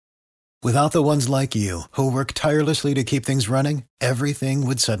Without the ones like you, who work tirelessly to keep things running, everything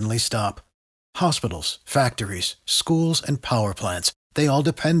would suddenly stop. Hospitals, factories, schools, and power plants, they all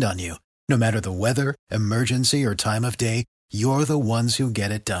depend on you. No matter the weather, emergency, or time of day, you're the ones who get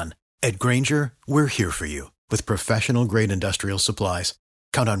it done. At Grainger, we're here for you with professional-grade industrial supplies.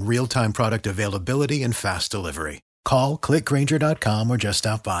 Count on real-time product availability and fast delivery. Call, clickgrainger.com, or just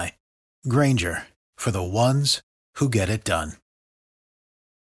stop by. Grainger, for the ones who get it done.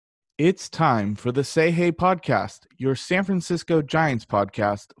 It's time for the Say Hey podcast, your San Francisco Giants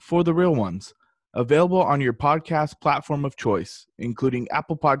podcast for the real ones. Available on your podcast platform of choice, including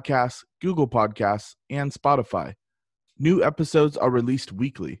Apple Podcasts, Google Podcasts, and Spotify. New episodes are released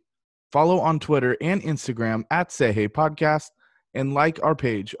weekly. Follow on Twitter and Instagram at Say Hey Podcast, and like our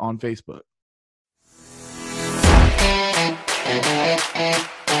page on Facebook.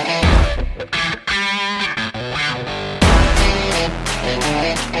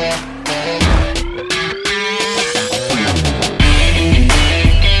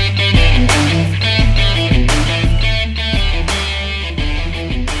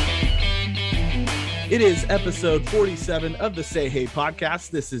 It is episode 47 of the Say Hey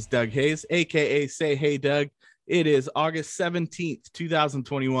podcast. This is Doug Hayes, aka Say Hey Doug. It is August 17th,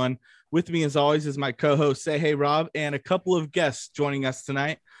 2021. With me, as always, is my co-host Say Hey Rob and a couple of guests joining us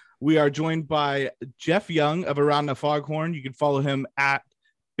tonight. We are joined by Jeff Young of Around the Foghorn. You can follow him at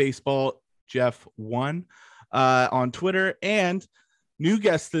BaseballJeff1 on Twitter, and new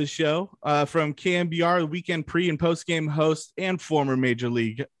guest to the show from KNBR, the weekend pre and post game host and former Major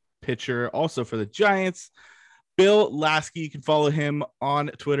League pitcher, also for the Giants, Bill Lasky. You can follow him on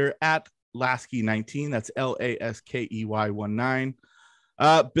Twitter at Lasky19. That's LASKEY19.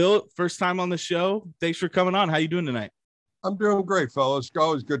 Bill, first time on the show. Thanks for coming on. How you doing tonight? I'm doing great, fellas. It's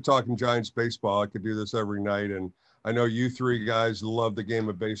always good talking Giants baseball. I could do this every night, and I know you three guys love the game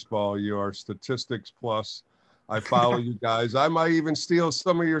of baseball. You are statistics plus. I follow you guys. I might even steal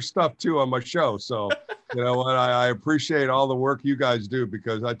some of your stuff too on my show. So, you know what? I appreciate all the work you guys do,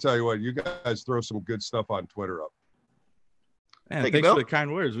 because I tell you what, you guys throw some good stuff on Twitter up. Man, thanks for the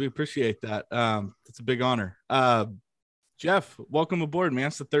kind words. We appreciate that. It's a big honor. Jeff, welcome aboard, man.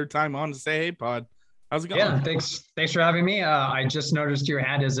 It's the third time on the Say Hey pod. How's it going? Yeah, thanks for having me. I just noticed your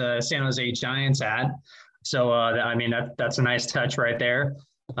hat is a San Jose Giants hat. So, I mean, that's a nice touch right there.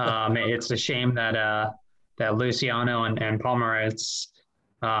 It's a shame that Luciano and Palmer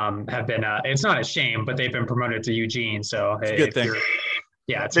have been it's not a shame, but they've been promoted to Eugene. So it's a good thing.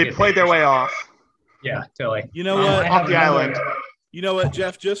 Yeah, they played their way off. Yeah, totally. You know what? Off the island. You know what,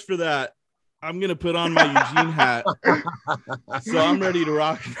 Jeff? Just for that, I'm gonna put on my Eugene hat, so I'm ready to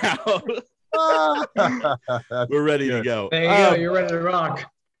rock now. We're ready to go. There you go. You're ready to rock.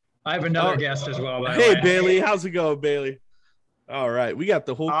 I have another guest as well. By the way. Bailey, how's it going, Bailey? All right, we got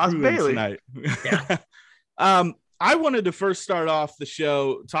the whole crew in tonight. Yeah. I wanted to first start off the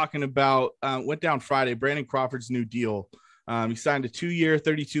show talking about went down Friday, Brandon Crawford's new deal. He signed a 2-year,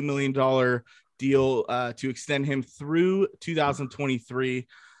 $32 million deal to extend him through 2023.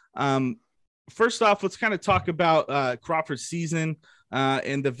 First off, let's kind of talk about Crawford's season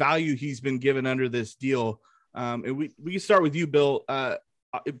and the value he's been given under this deal. And we can start with you, Bill.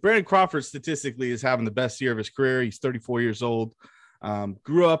 Brandon Crawford statistically is having the best year of his career. He's 34 years old,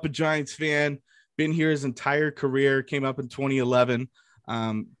 grew up a Giants fan, been here his entire career, came up in 2011.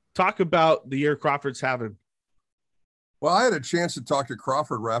 Talk about the year Crawford's having. Well, I had a chance to talk to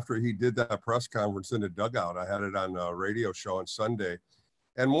Crawford after he did that press conference in the dugout. I had it on a radio show on Sunday.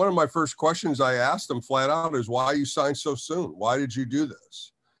 And one of my first questions I asked him flat out is, why you signed so soon? Why did you do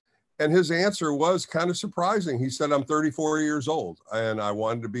this? And his answer was kind of surprising. He said, I'm 34 years old and I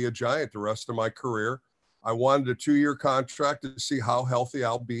wanted to be a Giant the rest of my career. I wanted a 2-year contract to see how healthy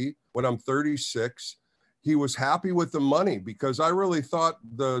I'll be when I'm 36. He was happy with the money, because I really thought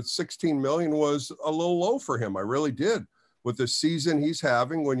the $16 million was a little low for him. I really did. With the season he's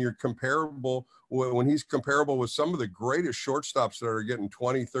having, when he's comparable with some of the greatest shortstops that are getting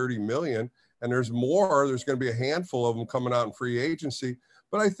 20, 30 million, and there's going to be a handful of them coming out in free agency.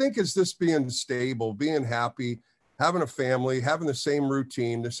 But I think it's this being stable, being happy, having a family, having the same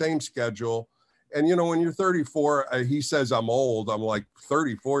routine, the same schedule. And, you know, when you're 34, he says I'm old. I'm like,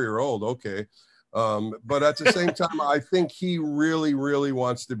 34-year-old. Okay. But at the same time, I think he really, really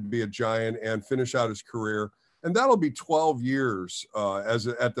wants to be a Giant and finish out his career. And that'll be 12 years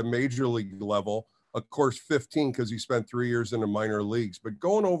at the major league level. Of course, 15 because he spent 3 years in the minor leagues. But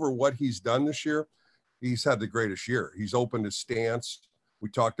going over what he's done this year, he's had the greatest year. He's opened his stance. We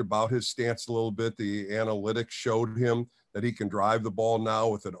talked about his stance a little bit. The analytics showed him that he can drive the ball now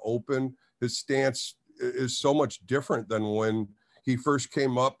with it open. His stance is so much different than when He first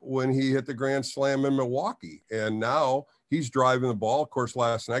came up when he hit the grand slam in Milwaukee, and now he's driving the ball. Of course,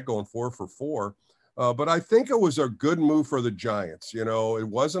 last night going 4 for 4. But I think it was a good move for the Giants. You know, it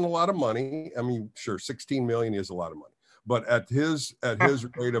wasn't a lot of money. I mean, sure, 16 million is a lot of money, but at his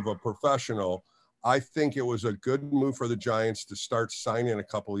rate of a professional, I think it was a good move for the Giants to start signing a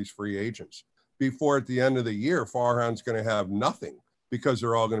couple of these free agents before at the end of the year, Farhan's going to have nothing because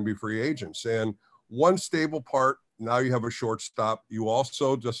they're all going to be free agents. And one stable part, now you have a shortstop. You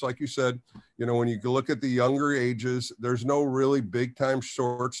also, just like you said, you know, when you look at the younger ages, there's no really big time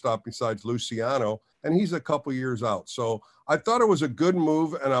shortstop besides Luciano, and he's a couple years out. So I thought it was a good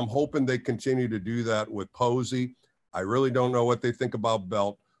move, and I'm hoping they continue to do that with Posey. I really don't know what they think about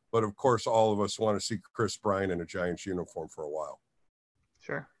Belt, but of course, all of us want to see Chris Bryant in a Giants uniform for a while.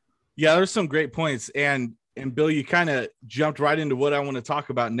 Sure. Yeah, there's some great points. And Bill, you kind of jumped right into what I want to talk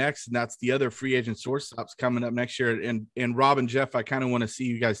about next, and that's the other free agent shortstops coming up next year. And Rob and Jeff, I kind of want to see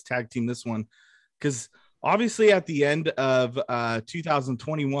you guys tag team this one, because obviously at the end of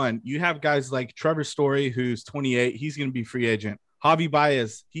 2021, you have guys like Trevor Story, who's 28. He's going to be free agent. Javi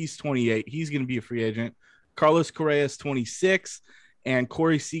Baez, he's 28. He's going to be a free agent. Carlos Correa is 26. And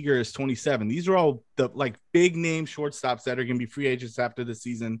Corey Seager is 27. These are all the like big name shortstops that are going to be free agents after the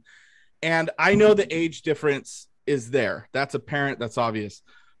season. And I know the age difference is there. That's apparent. That's obvious.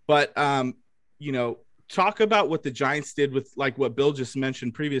 But, you know, talk about what the Giants did with like what Bill just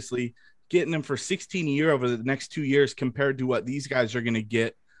mentioned previously, getting them for 16 a year over the next 2 years compared to what these guys are going to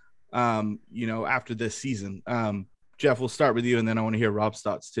get, you know, after this season. Jeff, we'll start with you, and then I want to hear Rob's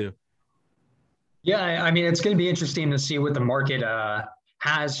thoughts too. Yeah, I mean, it's going to be interesting to see what the market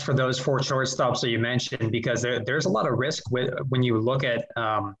has for those 4 shortstops that you mentioned, because there's a lot of risk when you look at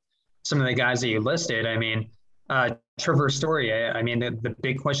some of the guys that you listed. I mean, Trevor Story, I mean, the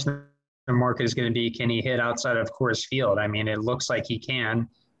big question in the market is going to be, can he hit outside of Coors Field? I mean, it looks like he can,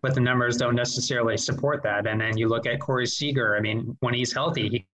 but the numbers don't necessarily support that. And then you look at Corey Seager. I mean, when he's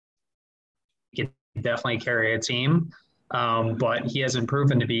healthy, he can definitely carry a team. But he hasn't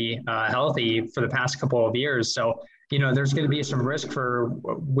proven to be healthy for the past couple of years. So, you know, there's going to be some risk for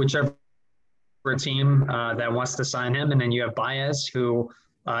whichever team that wants to sign him. And then you have Baez, who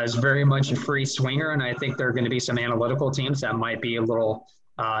is very much a free swinger. And I think there are going to be some analytical teams that might be a little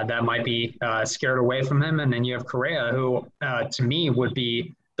scared away from him. And then you have Correa, who to me would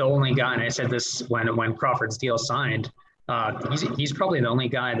be the only guy, and I said this when Crawford's deal signed, he's probably the only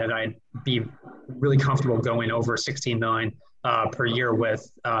guy that I'd be really comfortable going over 16 million per year with,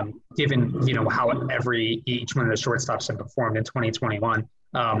 given, you know, how each one of the shortstops have performed in 2021.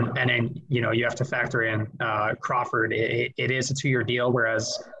 And then, you know, you have to factor in Crawford. It is a 2-year deal,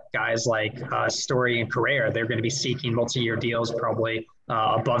 whereas guys like Story and Correa, they're going to be seeking multi-year deals, probably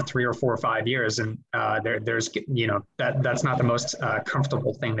above 3 or 4 or 5 years. And there's, you know, that's not the most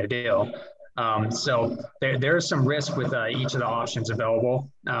comfortable thing to do. So there's some risk with each of the options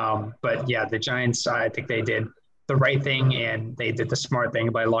available. But yeah, the Giants, I think they did the right thing, and they did the smart thing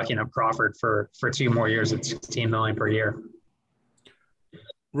by locking up Crawford for 2 more years at $16 million per year.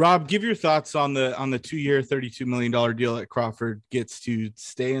 Rob, give your thoughts on the 2-year, $32 million deal that Crawford gets to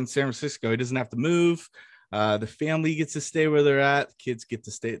stay in San Francisco. He doesn't have to move. The family gets to stay where they're at. Kids get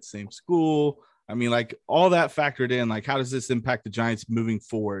to stay at the same school. I mean, like, all that factored in, like, how does this impact the Giants moving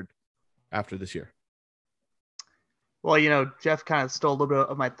forward after this year? Well, you know, Jeff kind of stole a little bit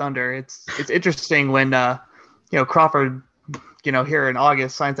of my thunder. It's interesting when, you know, Crawford, you know, here in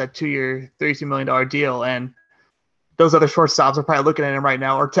August signs that 2-year, $32 million deal, and those other shortstops are probably looking at him right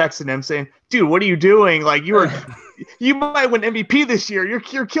now or texting him saying, dude, what are you doing? Like, you might win MVP this year.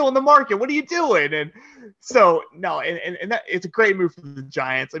 You're killing the market. What are you doing? And so, no, and that, it's a great move for the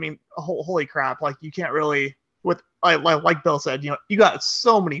Giants. I mean, holy crap. Like, you can't really, like Bill said, you know, you got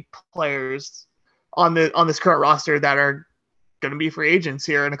so many players on this current roster that are going to be free agents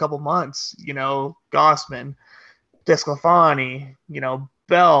here in a couple months. You know, Gausman, DeSclafani, you know,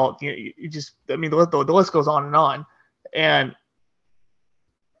 Belt. You just, I mean, the list goes on and on. And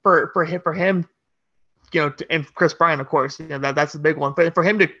for him, you know, and Chris Bryant, of course, you know, that's the big one. But for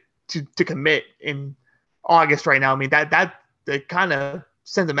him to commit in August right now, I mean, that kind of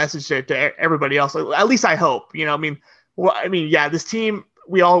sends a message to everybody else. At least I hope. You know, I mean, yeah, this team,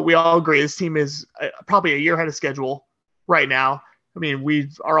 we all agree this team is probably a year ahead of schedule right now. I mean, we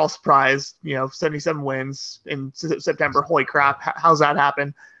are all surprised. You know, 77 wins in September. Holy crap! How's that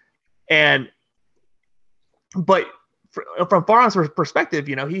happen? But from Farhan's perspective,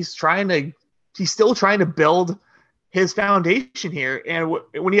 you know, he's still trying to build his foundation here. And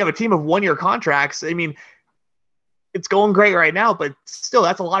when you have a team of 1-year contracts, I mean, it's going great right now, but still,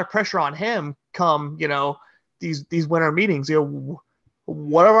 that's a lot of pressure on him come, you know, these winter meetings.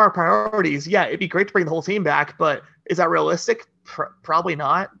 What are our priorities? Yeah, it'd be great to bring the whole team back, but is that realistic? Probably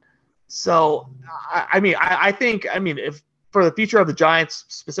not. So, I think if for the future of the Giants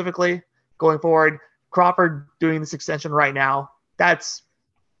specifically going forward, Crawford doing this extension right now, that's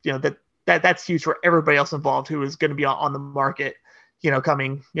that's huge for everybody else involved who is going to be on the market,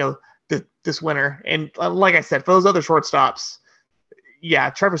 coming this winter. And like I said, for those other shortstops, yeah,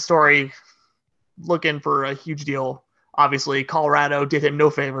 Trevor Story looking for a huge deal. Obviously, Colorado did him no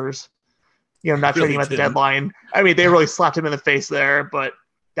favors, not trading him at the deadline. I mean, they really slapped him in the face there, but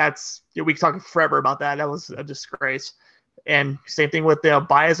that's, we can talk forever about that. That was a disgrace. And same thing with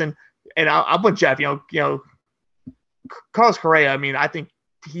Baez and I'm with Jeff. Carlos Correa. I mean, I think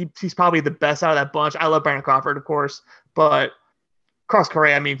he's probably the best out of that bunch. I love Brandon Crawford, of course, but Carlos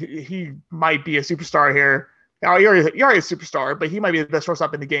Correa. I mean, he might be a superstar here. Now, you're already a superstar, but he might be the best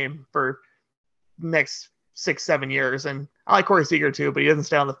shortstop in the game for the next 6-7 years. And I like Corey Seager too, but he doesn't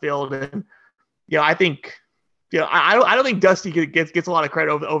stay on the field. And I think. I don't think Dusty gets a lot of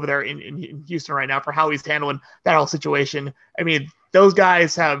credit over there in Houston right now for how he's handling that whole situation. I mean, those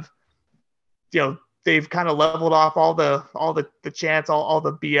guys have, they've kind of leveled off all the chants, all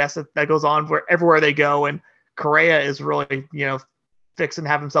the BS that goes on everywhere they go. And Correa is really, fixing to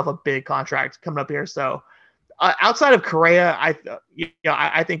have himself a big contract coming up here. So outside of Correa,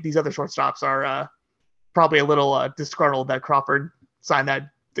 I think these other shortstops are probably a little disgruntled that Crawford signed that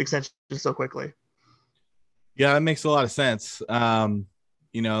extension so quickly. Yeah, that makes a lot of sense. And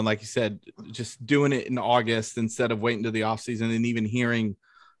like you said, just doing it in August instead of waiting to the offseason and even hearing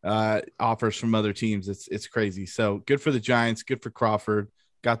offers from other teams. It's crazy. So good for the Giants, good for Crawford.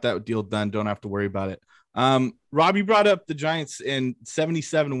 Got that deal done. Don't have to worry about it. Rob, you brought up the Giants in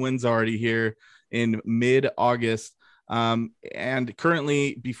 77 wins already here in mid-August. And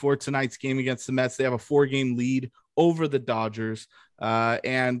currently, before tonight's game against the Mets, they have a 4-game lead over the Dodgers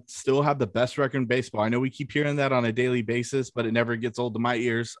and still have the best record in baseball. I know we keep hearing that on a daily basis, but it never gets old to my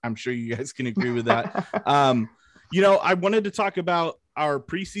ears. I'm sure you guys can agree with that. I wanted to talk about our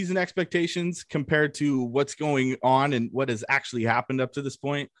preseason expectations compared to what's going on and what has actually happened up to this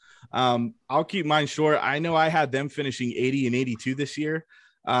point. I'll keep mine short. I know I had them finishing 80 and 82 this year.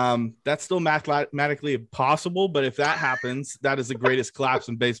 That's still mathematically impossible, but if that happens, that is the greatest collapse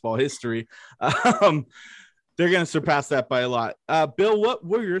in baseball history. They're going to surpass that by a lot. Bill, what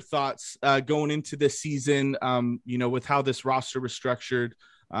were your thoughts going into this season, with how this roster was structured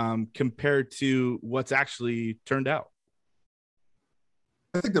compared to what's actually turned out?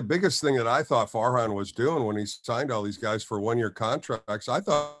 I think the biggest thing that I thought Farhan was doing when he signed all these guys for 1-year contracts, I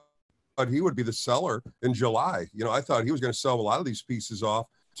thought he would be the seller in July. I thought he was going to sell a lot of these pieces off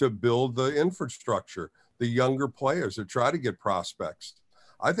to build the infrastructure, the younger players, to try to get prospects.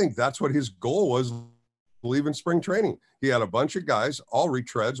 I think that's what his goal was leaving spring training. He had a bunch of guys, all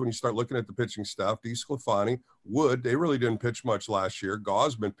retreads when you start looking at the pitching staff. DeSclafani, Wood, they really didn't pitch much last year.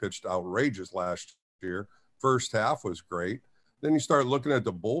 Gausman pitched outrageous last year. First half was great. Then you start looking at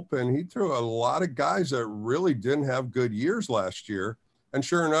the bullpen. He threw a lot of guys that really didn't have good years last year. And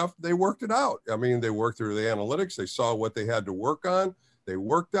sure enough, they worked it out. I mean, they worked through the analytics. They saw what they had to work on. They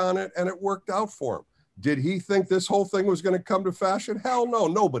worked on it, and it worked out for him. Did he think this whole thing was going to come to fashion? Hell no,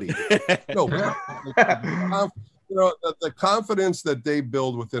 nobody did. Nobody. The confidence that they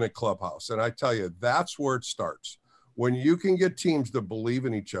build within a clubhouse. And I tell you, that's where it starts. When you can get teams to believe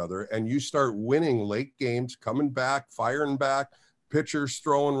in each other and you start winning late games, coming back, firing back, pitchers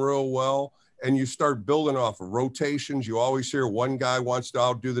throwing real well, and you start building off of rotations. You always hear one guy wants to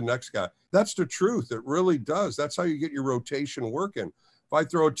outdo the next guy. That's the truth. It really does. That's how you get your rotation working. If I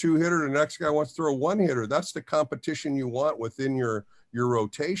throw a 2-hitter, the next guy wants to throw a 1-hitter. That's the competition you want within your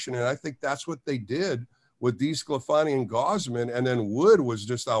rotation. And I think that's what they did with DeSclafani and Gausman. And then Wood was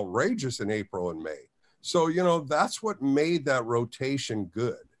just outrageous in April and May. So, that's what made that rotation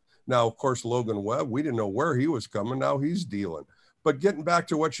good. Now, of course, Logan Webb, we didn't know where he was coming. Now he's dealing. But getting back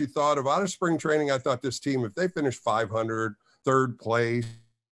to what you thought of out of spring training, I thought this team, if they finished 500, third place,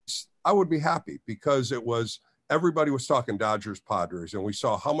 I would be happy because everybody was talking Dodgers, Padres, and we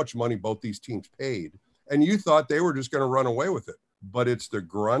saw how much money both these teams paid. And you thought they were just going to run away with it. But it's the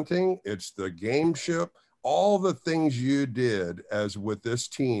grunting, it's the gameship, all the things you did as with this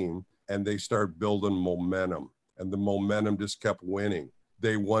team, and they start building momentum. And the momentum just kept winning.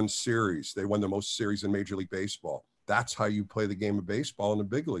 They won series. They won the most series in Major League Baseball. That's how you play the game of baseball in the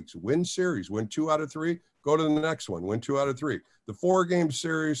big leagues. Win series, win 2 out of 3, go to the next one, win 2 out of 3. The 4-game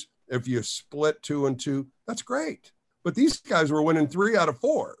series, if you split 2-2, that's great. But these guys were winning 3 out of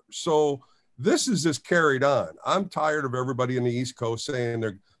 4. So this is just carried on. I'm tired of everybody in the East Coast saying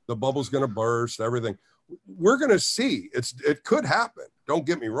the bubble's going to burst, everything. we're going to see. It could happen. Don't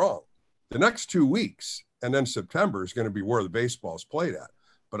get me wrong. The next 2 weeks and then September is going to be where the baseball is played at.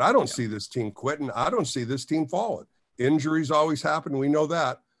 But I don't see this team quitting. I don't see this team falling. Injuries always happen. We know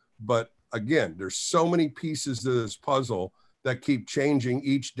that. But again, there's so many pieces to this puzzle that keep changing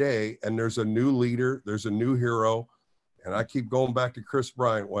each day. And there's a new leader. There's a new hero. And I keep going back to Chris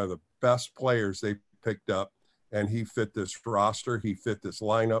Bryant, one of the best players they picked up. And he fit this roster. He fit this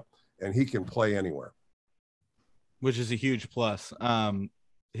lineup. And he can play anywhere. Which is a huge plus.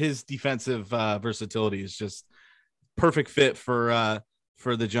 His defensive versatility is just perfect fit for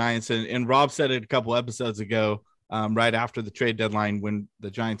the Giants. And Rob said it a couple episodes ago, right after the trade deadline, when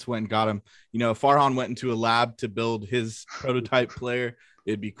the Giants went and got him. You know, if Farhan went into a lab to build his prototype player,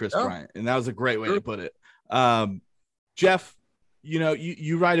 it'd be Chris Bryant. And that was a great way to put it. Jeff, you know,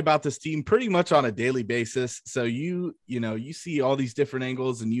 you write about this team pretty much on a daily basis. So you see all these different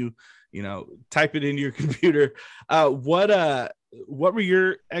angles and you type it into your computer. What were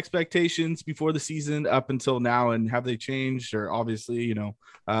your expectations before the season up until now, and have they changed? Or obviously,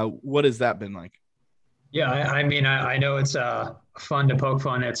 what has that been like? Yeah, I mean, I know it's fun to poke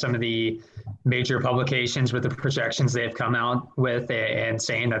fun at some of the major publications with the projections they've come out with and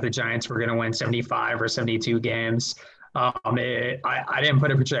saying that the Giants were going to win 75 or 72 games. I didn't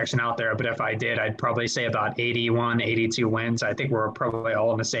put a projection out there, but if I did, I'd probably say about 81, 82 wins. I think we're probably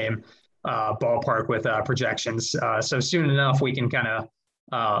all in the same ballpark with projections. So soon enough, we can kind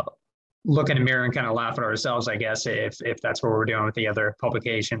of look in the mirror and kind of laugh at ourselves, I guess, if that's what we're doing with the other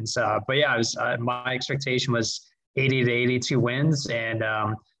publications. But yeah, my expectation was 80 to 82 wins. And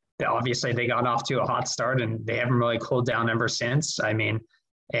obviously they got off to a hot start and they haven't really cooled down ever since. I mean,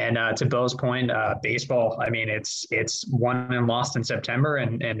 and to Bill's point, baseball, I mean, it's won and lost in September,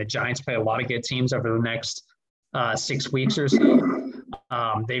 and the Giants play a lot of good teams over the next 6 weeks or so.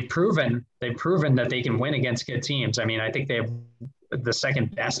 They've proven that they can win against good teams. I mean, I think they have the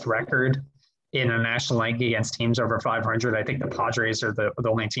second best record in the National League against teams over 500. I think the Padres are the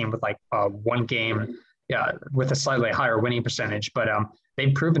only team with like one game with a slightly higher winning percentage, but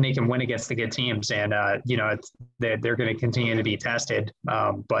they've proven they can win against the good teams, and they're going to continue to be tested.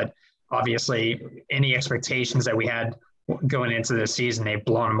 But obviously, any expectations that we had going into the season, they've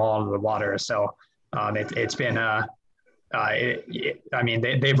blown them all out of the water. So it's been I mean,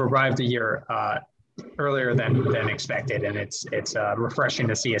 they've arrived a year earlier than expected, and it's refreshing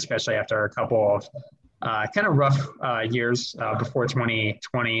to see, especially after a couple of kind of rough years before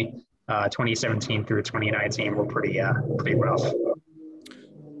 2020, 2017 through 2019 were pretty rough.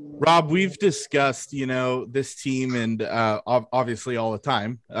 Rob, we've discussed, this team and obviously all the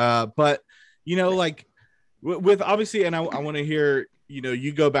time, but like with obviously, and I want to hear,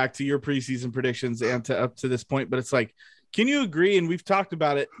 you go back to your preseason predictions and up to this point, but it's like, can you agree? And we've talked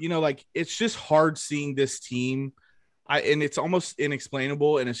about it, like it's just hard seeing this team. And it's almost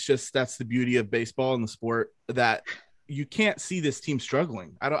inexplainable. And it's just, that's the beauty of baseball and the sport, that you can't see this team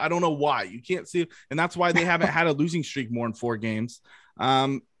struggling. I don't know why you can't see it. And that's why they haven't had a losing streak more than 4 games.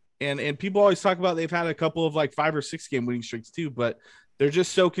 And people always talk about they've had a couple of like 5 or 6 game winning streaks too, but they're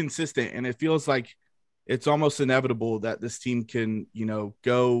just so consistent. And it feels like it's almost inevitable that this team can,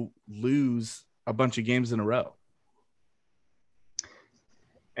 go lose a bunch of games in a row.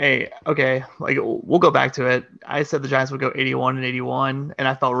 Hey, okay, like we'll go back to it. I said the Giants would go 81 and 81, and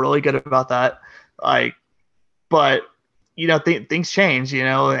I felt really good about that. But things change,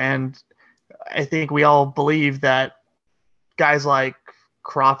 and I think we all believe that guys like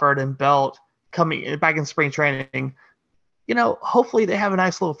Crawford and Belt coming back in spring training, hopefully they have a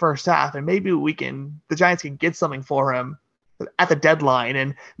nice little first half, and maybe the Giants can get something for him at the deadline,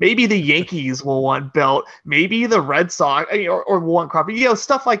 and maybe the Yankees will want Belt, maybe the Red Sox or want Crawford,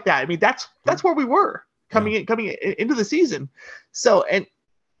 stuff like that. I mean, that's where we were coming into the season. So, and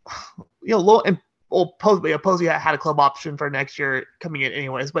Posey had a club option for next year coming in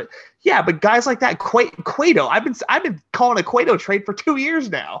anyways, but guys like that, Cueto, I've been calling a Cueto trade for 2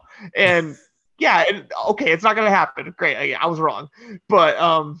 years now, and okay, it's not going to happen. Great, I was wrong, but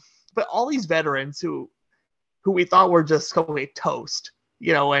all these veterans who we thought were just complete toast,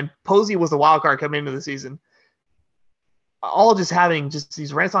 and Posey was the wild card coming into the season, all just having just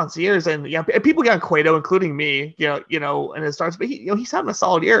these renaissance years, and people got Cueto, including me, and it starts, but he's having a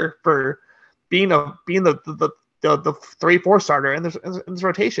solid year for being the 3-4 starter in this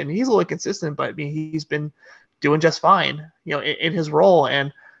rotation. He's a little consistent, but I mean, he's been doing just fine, in his role.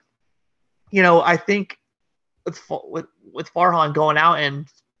 And I think with Farhan going out and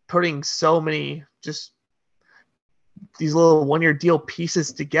putting so many just these little 1-year deal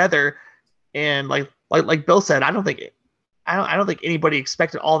pieces together, and like Bill said, I don't think I don't think anybody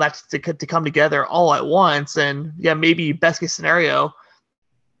expected all that to come together all at once. And yeah, maybe best case scenario,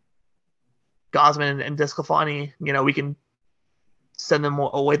 Gausman and DeSclafani, we can send them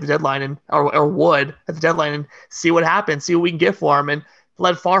away at the deadline or would at the deadline and see what happens, see what we can get for him, and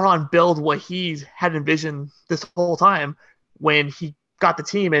let Farhan build what he had envisioned this whole time when he got the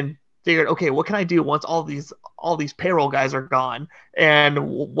team and figured, okay, what can I do once all these payroll guys are gone, and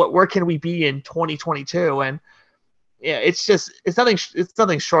where can we be in 2022? And yeah, it's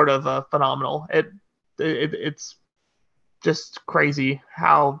nothing short of phenomenal. It's just crazy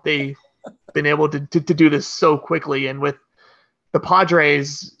how they've been able to do this so quickly, and with the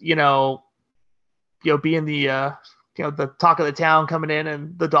Padres, being the the talk of the town coming in,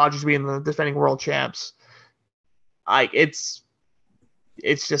 and the Dodgers being the defending world champs. It's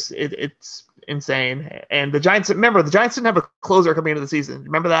insane. And the Giants didn't have a closer coming into the season.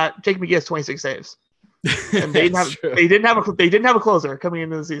 Remember that? Jake McGee has 26 saves. And they didn't have a closer coming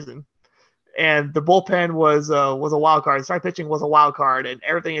into the season. And the bullpen was a wild card. Starting pitching was a wild card, and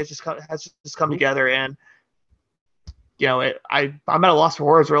everything has just come together. And I'm at a loss for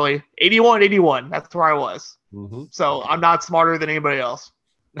words, really. 81. That's where I was. Mm-hmm. So I'm not smarter than anybody else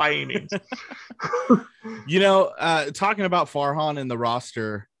by any means. Talking about Farhan and the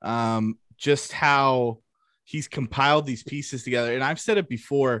roster, just how he's compiled these pieces together. And I've said it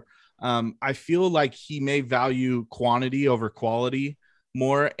before. I feel like he may value quantity over quality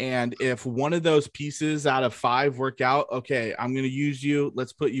more. And if one of those pieces out of 5 work out, okay, I'm going to use you.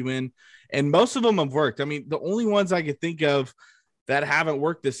 Let's put you in. And most of them have worked. I mean, the only ones I could think of that haven't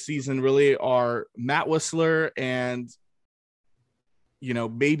worked this season really are Matt Whistler and,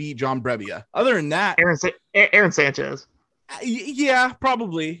 maybe John Brebbia. Other than that, Aaron Sanchez. Yeah,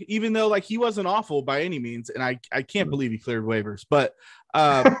 probably. Even though he wasn't awful by any means, and I can't believe he cleared waivers, but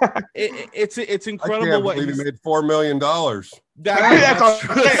it's incredible. I can't believe he made $4 million. That's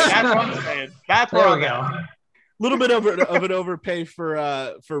what I'm saying. That's where we go. Little bit of an overpay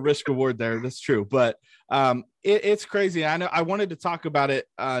for risk reward there. That's true, but it's crazy. I know I wanted to talk about it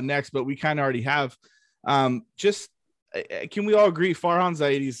next, but we kind of already have. Can we all agree Farhan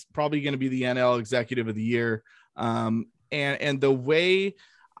Zaidi is probably going to be the NL Executive of the Year? And the way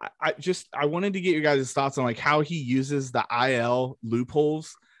I wanted to get your guys' thoughts on how he uses the IL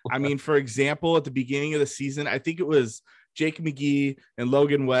loopholes. I mean, for example, at the beginning of the season, I think it was Jake McGee and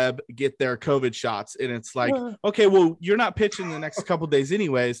Logan Webb get their COVID shots. And it's okay, well, you're not pitching the next couple of days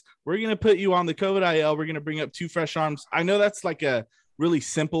anyways. We're going to put you on the COVID IL. We're going to bring up 2 fresh arms. I know that's a really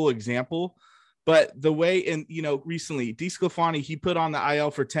simple example, but the way, and recently DeSclafani, he put on the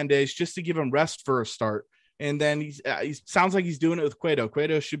IL for 10 days just to give him rest for a start. And then he sounds like he's doing it with Cueto.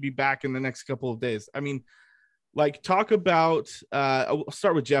 Cueto should be back in the next couple of days. I mean, talk about I'll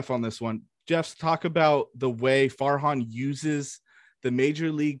start with Jeff on this one. Jeff, talk about the way Farhan uses the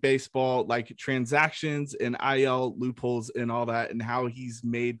Major League Baseball, transactions and IL loopholes and all that, and how he's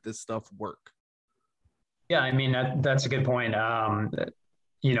made this stuff work. Yeah, I mean, that's a good point.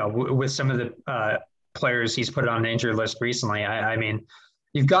 With some of the players he's put on the injury list recently, I mean,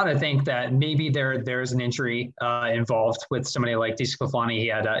 you've got to think that maybe there's an injury involved with somebody like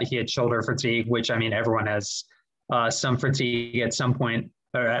DeSclafani. He had shoulder fatigue, which, I mean, everyone has some fatigue at some point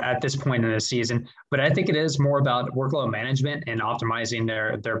or at this point in the season. But I think it is more about workload management and optimizing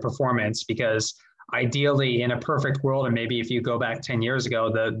their performance, because ideally in a perfect world, and maybe if you go back 10 years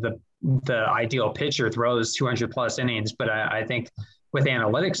ago, the ideal pitcher throws 200 plus innings. But I think with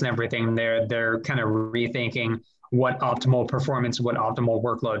analytics and everything, they're kind of rethinking what optimal performance, what optimal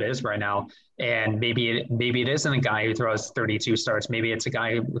workload is right now. And maybe it isn't a guy who throws 32 starts. Maybe it's a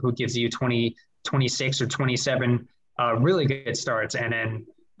guy who gives you 20, 26 or 27 really good starts. And then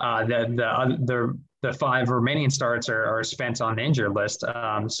the 5 remaining starts are spent on the injured list.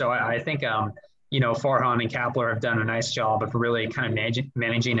 So I think, Farhan and Kapler have done a nice job of really kind of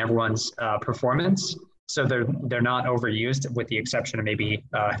managing everyone's performance. So they're not overused, with the exception of maybe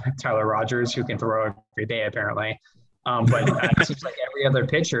Tyler Rogers, who can throw every day apparently. But it seems like every other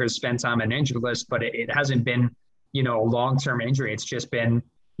pitcher has spent time on injured list, but it hasn't been, a long-term injury. It's just been,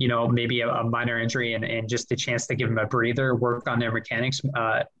 maybe a minor injury and just the chance to give them a breather, work on their mechanics,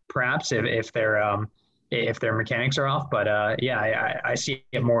 perhaps if their mechanics are off. But I see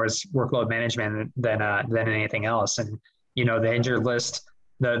it more as workload management than anything else. And the injured list,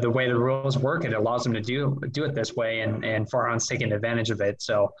 the way the rules work, it allows them to do it this way, and Farhan's taking advantage of it.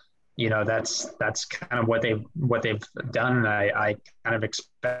 So, that's kind of what they've done, and I kind of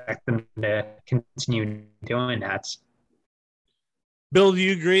expect them to continue doing that. Bill, do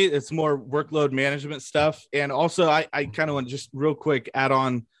you agree it's more workload management stuff? And also, I kind of want to just real quick add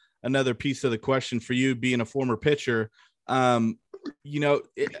on another piece of the question for you, being a former pitcher. You know,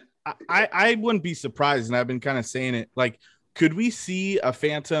 I wouldn't be surprised, and I've been kind of saying it, like, could we see a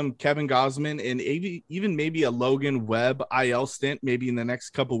phantom Kevin Gausman and even maybe a Logan Webb IL stint maybe in the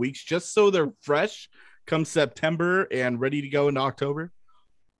next couple weeks, just so they're fresh come September and ready to go into October?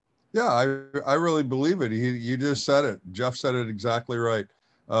 Yeah, I really believe it. You just said it. Jeff said it exactly right.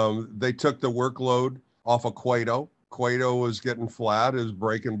 They took the workload off of Cueto. Cueto was getting flat. His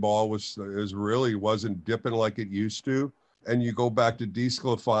breaking ball wasn't dipping like it used to. And you go back to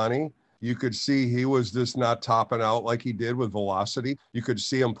DeSclafani, you could see he was just not topping out like he did with velocity. You could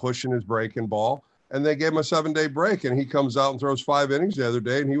see him pushing his breaking ball. And they gave him a 7-day break, and he comes out and throws 5 innings the other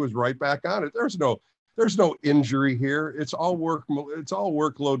day, and he was right back on it. There's no injury here. It's all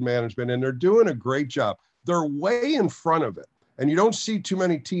workload management, and they're doing a great job. They're way in front of it. And you don't see too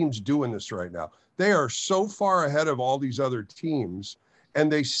many teams doing this right now. They are so far ahead of all these other teams,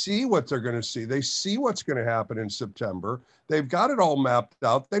 and they see what they're going to see. They see what's going to happen in September. They've got it all mapped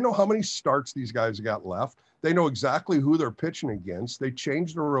out. They know how many starts these guys got left. They know exactly who they're pitching against. They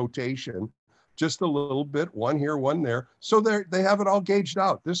changed the rotation just a little bit, one here, one there. So they have it all gauged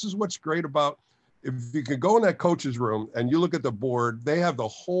out. This is what's great about, if you can go in that coach's room and you look at the board, they have the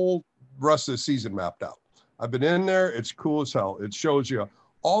whole rest of the season mapped out. I've been in there. It's cool as hell. It shows you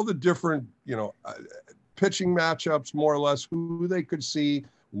all the different, pitching matchups, more or less, who they could see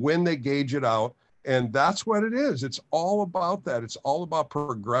when they gauge it out. And that's what it is. It's all about that. It's all about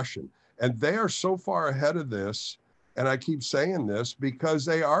progression. And they are so far ahead of this. And I keep saying this because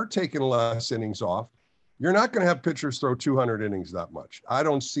they are taking less innings off. You're not going to have pitchers throw 200 innings that much. I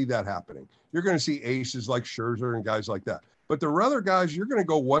don't see that happening. You're going to see aces like Scherzer and guys like that. But the other guys, you're going to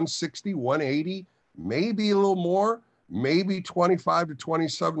go 160, 180, maybe a little more, maybe 25 to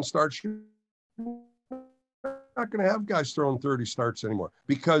 27 starts. You're not going to have guys throwing 30 starts anymore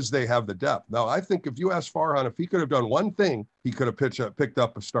because they have the depth. Now, I think if you ask Farhan, if he could have done one thing, he could have picked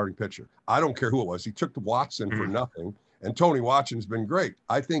up a starting pitcher. I don't care who it was. He took Watson for nothing, and Tony Watson's been great.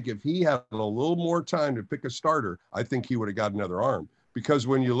 I think if he had a little more time to pick a starter, I think he would have got another arm. Because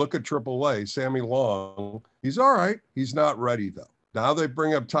when you look at AAA, Sammy Long, he's all right. He's not ready, though. Now they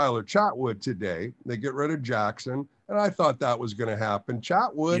bring up Tyler Chatwood today. They get rid of Jackson, and I thought that was going to happen.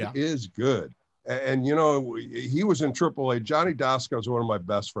 Chatwood is good. And, he was in AAA. Johnny Dasco is one of my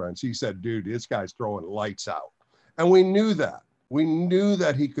best friends. He said, dude, this guy's throwing lights out. And we knew that. We knew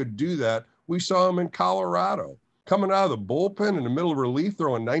that he could do that. We saw him in Colorado. Coming out of the bullpen in the middle of relief,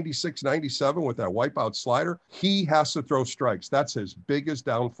 throwing 96, 97 with that wipeout slider. He has to throw strikes. That's his biggest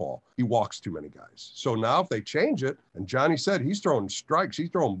downfall. He walks too many guys. So now if they change it, and Johnny said he's throwing strikes, he's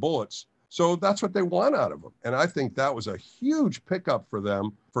throwing bullets. So that's what they want out of him. And I think that was a huge pickup for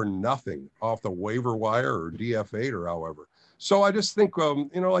them for nothing off the waiver wire or DF8 or however. So I just think,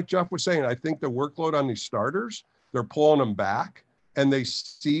 like Jeff was saying, I think the workload on these starters, they're pulling them back and they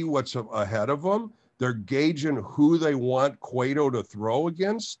see what's ahead of them. They're gauging who they want Cueto to throw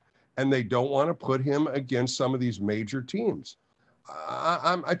against, and they don't want to put him against some of these major teams.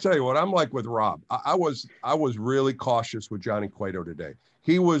 I tell you what, I'm like with Rob. I was really cautious with Johnny Cueto today.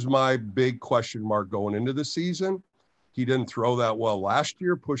 He was my big question mark going into the season. He didn't throw that well last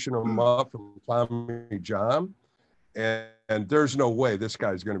year, pushing him up from Tommy John. And there's no way this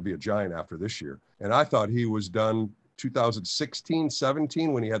guy's going to be a Giant after this year. And I thought he was done 2016,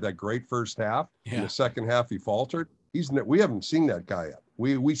 17, when he had that great first half. Yeah. In the second half, he faltered. We haven't seen that guy yet.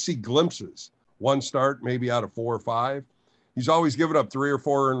 We see glimpses. One start, maybe out of 4 or 5. He's always given up 3 or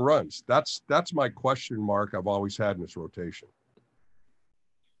 4 earned runs. That's my question mark I've always had in this rotation.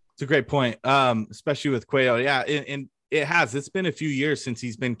 It's a great point, especially with Cueto. Yeah, and it's been a few years since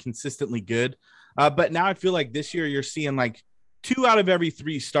he's been consistently good. But now I feel like this year you're seeing like 2 out of every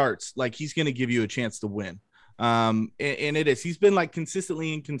 3 starts, like he's going to give you a chance to win. And it is. He's been like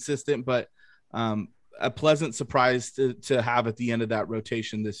consistently inconsistent, but a pleasant surprise to have at the end of that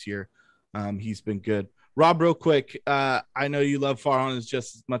rotation this year. He's been good. Rob, real quick, I know you love Farhan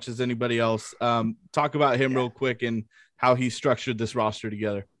just as much as anybody else. Talk about him real quick and how he structured this roster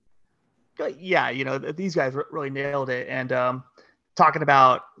together. Yeah, these guys really nailed it. And talking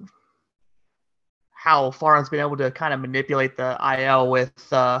about how Farhan's been able to kind of manipulate the IL with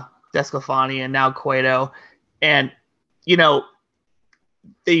DeSclafani and now Cueto. And,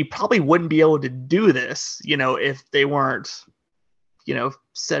 they probably wouldn't be able to do this, if they weren't,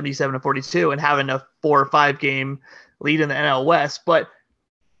 77-42 and having a 4 or 5 game lead in the NL West. But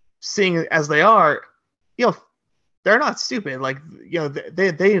seeing as they are, they're not stupid. Like,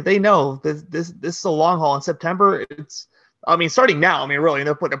 they know this is a long haul in September. Starting now, really,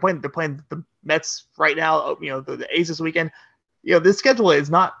 they're playing the Mets right now, the A's this weekend. this schedule is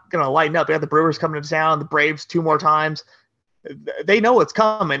not going to lighten up. They have the Brewers coming to town, the Braves 2 more times. They know what's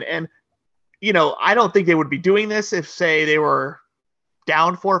coming. And, I don't think they would be doing this if, say, they were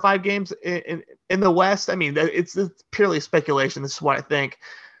down 4 or 5 games in the West. I mean, it's purely speculation. This is what I think.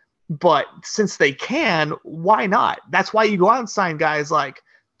 But since they can, why not? That's why you go out and sign guys like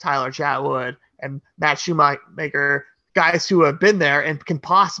Tyler Chatwood and Matt Shoemaker, guys who have been there and can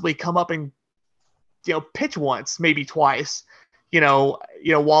possibly come up and, pitch once, maybe twice,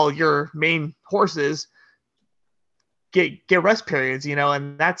 while your main horses get rest periods,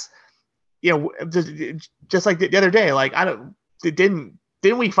 and that's, just like the other day, like didn't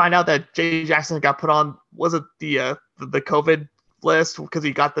we find out that Jay Jackson got put on, was it the COVID list because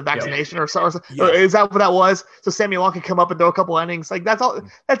he got the vaccination or something? Yeah. Is that what that was? So Sammy Long could come up and throw a couple innings. Like that's all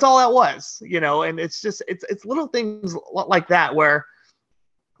that was, and it's just, it's little things like that where,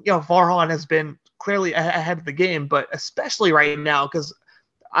 Farhan has been clearly ahead of the game, but especially right now, because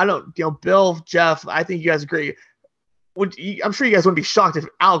I don't, Bill, Jeff, I think you guys agree. I'm sure you guys wouldn't be shocked if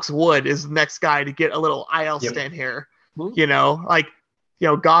Alex Wood is the next guy to get a little IL stint here. Gossman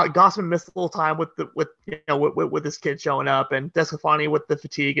missed a little time with this kid showing up, and Desclafani with the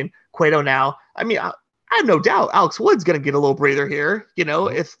fatigue, and Cueto now. I mean, I have no doubt Alex Wood's going to get a little breather here,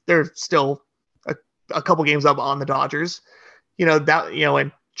 if they're still a couple games up on the Dodgers,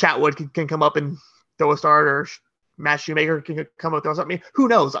 and Chatwood can come up and throw a start, or Matt Shoemaker can come up and throw something. I mean, who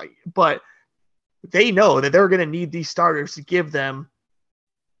knows? But they know that they're going to need these starters to give them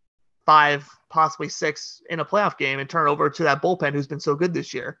 5, possibly 6 in a playoff game and turn it over to that bullpen who's been so good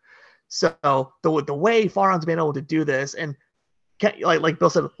this year. So the way Farhan's been able to do this, and like Bill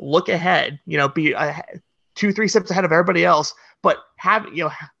said, look ahead, be 2-3 steps ahead of everybody else, but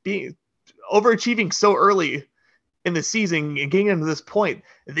being overachieving so early in the season and getting them to this point,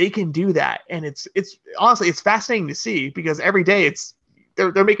 they can do that. And it's honestly, it's fascinating to see, because every day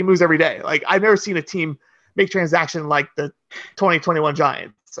they're making moves every day. Like I've never seen a team make transaction like the 2021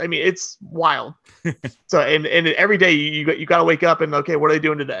 Giants. I mean, it's wild. So, and every day you got to wake up and, okay, what are they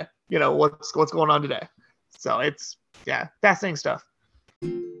doing today? What's going on today? So it's, fascinating stuff.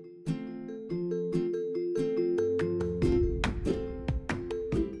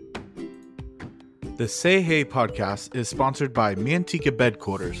 The Say Hey podcast is sponsored by Manteca Bed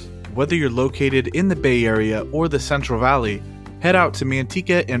Quarters. Whether you're located in the Bay Area or the Central Valley, head out to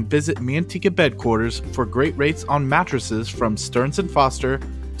Manteca and visit Manteca Bed Quarters for great rates on mattresses from Stearns & Foster,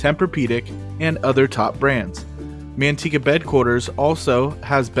 Tempur-Pedic, and other top brands. Manteca Bed Quarters also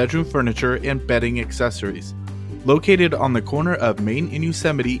has bedroom furniture and bedding accessories. Located on the corner of Main and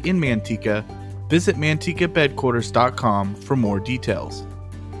Yosemite in Manteca, visit MantecaBedQuarters.com for more details.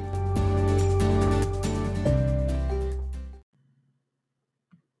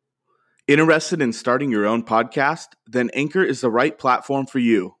 Interested in starting your own podcast? Then Anchor is the right platform for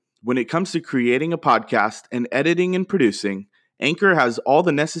you. When it comes to creating a podcast and editing and producing, Anchor has all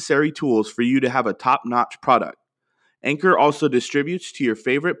the necessary tools for you to have a top-notch product. Anchor also distributes to your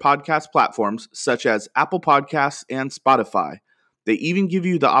favorite podcast platforms such as Apple Podcasts and Spotify. They even give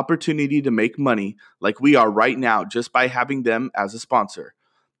you the opportunity to make money like we are right now just by having them as a sponsor.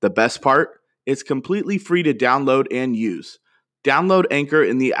 The best part? It's completely free to download and use. Download Anchor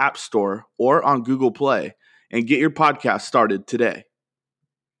in the App Store or on Google Play and get your podcast started today.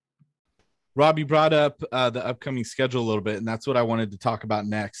 Rob, you brought up the upcoming schedule a little bit, and that's what I wanted to talk about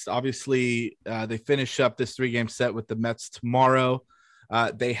next. Obviously, they finish up this 3-game set with the Mets tomorrow.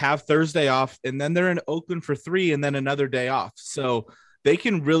 They have Thursday off, and then they're in Oakland for 3 and then another day off. So they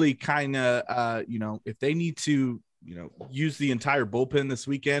can really kind of, if they need to, use the entire bullpen this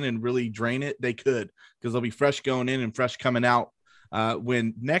weekend and really drain it, they could, because they'll be fresh going in and fresh coming out.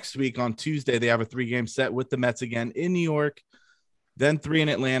 When next week on Tuesday, they have a 3-game set with the Mets again in New York, then 3 in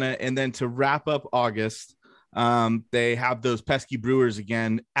Atlanta. And then to wrap up August, they have those pesky Brewers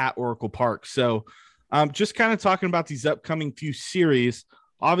again at Oracle Park. So just kind of talking about these upcoming few series,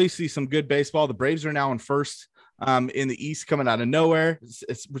 obviously some good baseball. The Braves are now in first in the East, coming out of nowhere,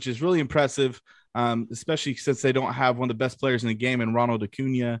 which is really impressive. Especially since they don't have one of the best players in the game in Ronald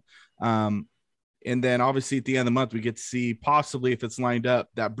Acuna. And then obviously at the end of the month, we get to see possibly, if it's lined up,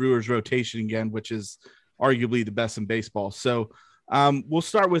 that Brewers rotation again, which is arguably the best in baseball. So we'll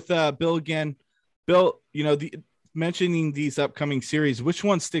start with Bill again. Bill, mentioning these upcoming series, which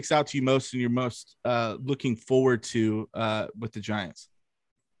one sticks out to you most and you're most looking forward to with the Giants?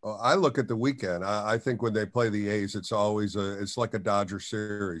 Well, I look at the weekend. I think when they play the A's, it's always it's like a Dodger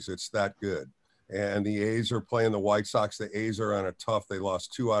series. It's that good. And the A's are playing the White Sox. The A's are on a tough. They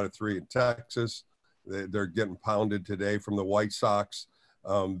lost 2 out of 3 in Texas. They're getting pounded today from the White Sox.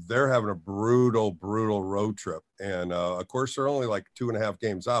 They're having a brutal road trip. And of course, they're only like 2.5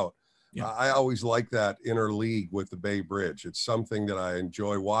 games out. Yeah. I always like that interleague with the Bay Bridge. It's something that I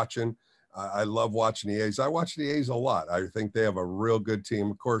enjoy watching. I love watching the A's. I watch the A's a lot. I think they have a real good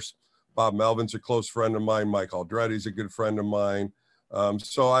team. Of course, Bob Melvin's a close friend of mine. Mike Aldretti's a good friend of mine.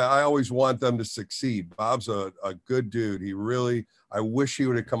 So I always want them to succeed. Bob's a good dude. I wish he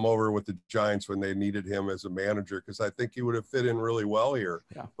would have come over with the Giants when they needed him as a manager, because I think he would have fit in really well here.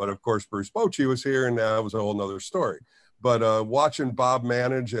 Yeah. But of course, Bruce Bochy was here, and that was a whole nother story. But watching Bob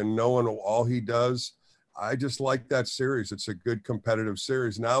manage and knowing all he does, I just like that series. It's a good competitive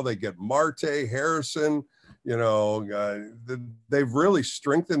series. Now they get Marte, Harrison, they've really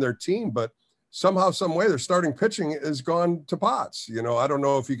strengthened their team, but somehow, some way, their starting pitching has gone to pots. I don't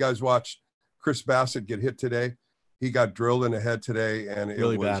know if you guys watched Chris Bassett get hit today. He got drilled in the head today, and it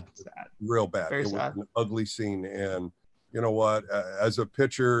was bad. Real bad. Very sad. Was an ugly scene. And you know what? As a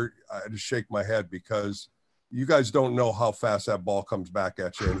pitcher, I just shake my head, because you guys don't know how fast that ball comes back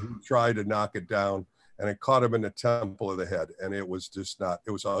at you. And he tried to knock it down, and it caught him in the temple of the head. And it was just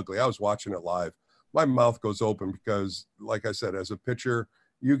it was ugly. I was watching it live. My mouth goes open because, like I said, as a pitcher,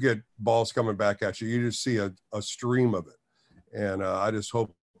 you get balls coming back at you. You just see a stream of it. And I just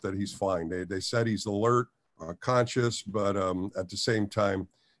hope that he's fine. They said he's alert, conscious, but at the same time,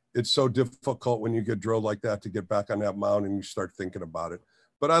 it's so difficult when you get drilled like that to get back on that mound and you start thinking about it.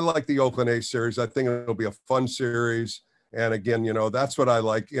 But I like the Oakland A's series. I think it'll be a fun series. And again, that's what I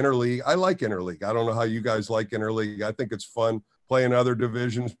like. Interleague. I like interleague. I don't know how you guys like interleague. I think it's fun playing other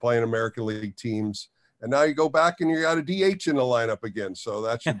divisions, playing American League teams. And now you go back and you got a DH in the lineup again. So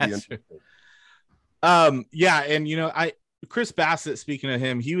that should be interesting. Yeah. And, Chris Bassett, speaking of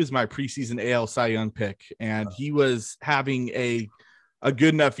him, he was my preseason AL Cy Young pick, and he was having a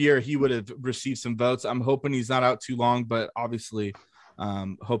good enough year. He would have received some votes. I'm hoping he's not out too long, but obviously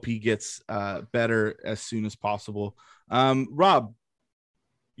hope he gets better as soon as possible. Rob,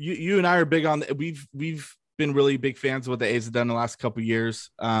 you and I are big on we've been really big fans of what the A's have done the last couple of years.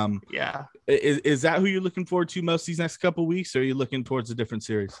 Yeah. Is that who you're looking forward to most these next couple of weeks, or are you looking towards a different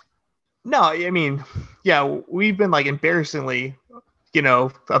series? No, I mean, yeah, we've been like embarrassingly,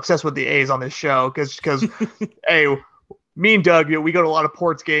 obsessed with the A's on this show because hey, me and Doug, we go to a lot of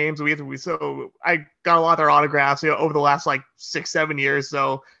Ports games. So I got a lot of their autographs, over the last like 6-7 years.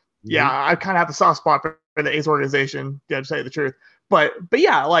 So yeah, I kind of have a soft spot for the A's organization, to tell you the truth. But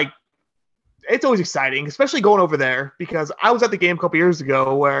yeah, like, it's always exciting, especially going over there, because I was at the game a couple years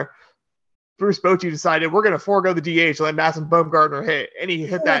ago where Bruce Bochy decided we're going to forego the DH and let Madison Bumgarner hit, and he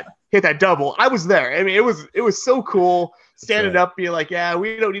hit that double. I was there. I mean, it was so cool standing up, being like, yeah,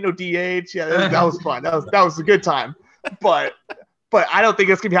 we don't need no DH. Yeah, that was fun. That was a good time. But I don't think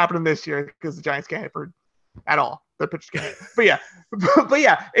it's gonna be happening this year because the Giants can't hit at all. The pitchers can't. But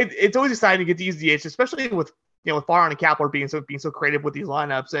yeah, it's always exciting to get to use DH, especially with with Farhan and Kapler being so creative with these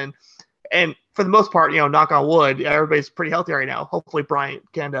lineups, and for the most part, knock on wood, everybody's pretty healthy right now. Hopefully Bryant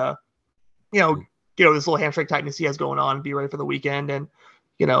can get over this little hamstring tightness he has going on and be ready for the weekend, and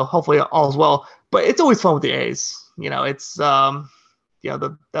hopefully all is well. But it's always fun with the A's. It's the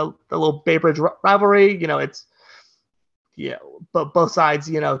little Bay Bridge rivalry. But both sides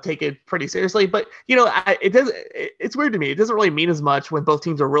take it pretty seriously. But it's weird to me. It doesn't really mean as much when both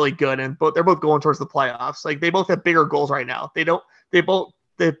teams are really good and they're both going towards the playoffs. Like, they both have bigger goals right now. They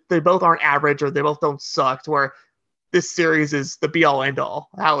both aren't average, or they both don't suck, to where this series is the be all end all,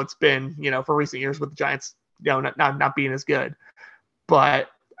 how it's been for recent years with the Giants not being as good. But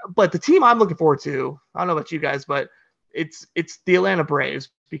the team I'm looking forward to, I don't know about you guys, but it's the Atlanta Braves,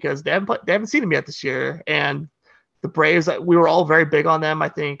 because they haven't seen them yet this year. And the Braves, we were all very big on them, I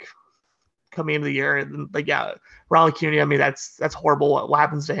think, coming into the year. And Ronald Acuna, I mean, that's horrible what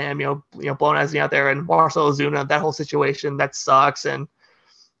happens to him, blowing Ezzy out there, and Marcell Ozuna, that whole situation, that sucks. And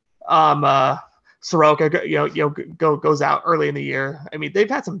Soroka, goes out early in the year. I mean, they've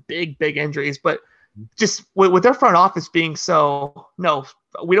had some big injuries, but just with their front office being so, no,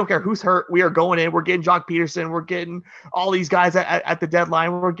 we don't care who's hurt. We are going in. We're getting Jock Peterson. We're getting all these guys at the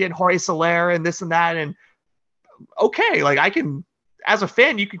deadline. We're getting Jorge Soler and this and that. And okay, like, I can, as a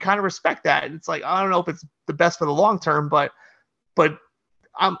fan, you can kind of respect that. It's like, I don't know if it's the best for the long term, but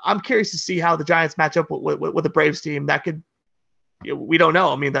I'm curious to see how the Giants match up with the Braves team. That could, we don't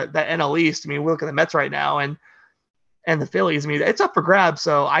know. I mean, that NL East, I mean, we look at the Mets right now and the Phillies. I mean, it's up for grabs.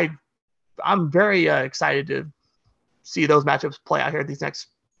 So I'm very excited to see those matchups play out here these next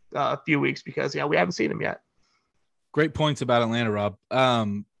few weeks, because we haven't seen them yet. Great points about Atlanta, Rob.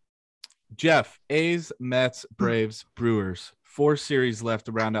 Jeff, A's, Mets, Braves, Brewers, 4 series left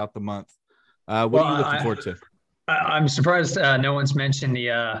to round out the month. What are you looking forward to? I'm surprised no one's mentioned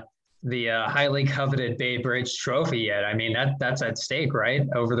the highly coveted Babe Ruth Trophy yet. I mean, that's at stake, right?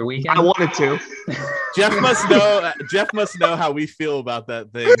 Over the weekend. I wanted to. Jeff must know. Jeff must know how we feel about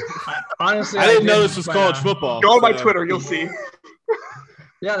that thing. Honestly, I didn't know this was college football. Go on my Twitter, you'll see.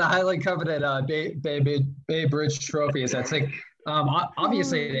 Yeah, the highly coveted Babe Ruth Trophy is at stake.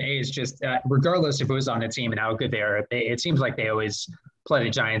 Obviously, the A's just, regardless of who's on the team and how good they are, it seems like they always play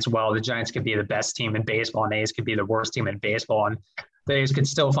the Giants well. The Giants could be the best team in baseball, and the A's could be the worst team in baseball, and the A's could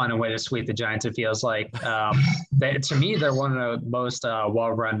still find a way to sweep the Giants, it feels like. To me, they're one of the most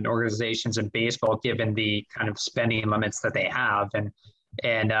well-run organizations in baseball, given the kind of spending limits that they have.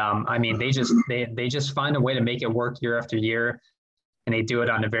 And I mean, they just find a way to make it work year after year. And they do it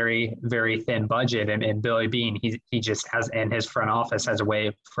on a very, very thin budget. And Billy Beane, he just has, and his front office has a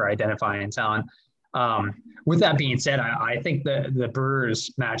way for identifying talent. With that being said, I think the Brewers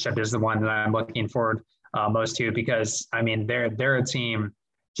matchup is the one that I'm looking forward most to, because I mean they're a team,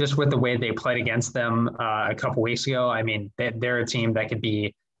 just with the way they played against them a couple weeks ago. I mean they're a team that could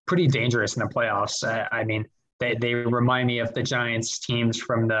be pretty dangerous in the playoffs. I mean they remind me of the Giants teams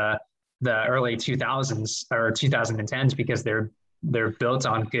from the early 2000s or 2010s, because they're built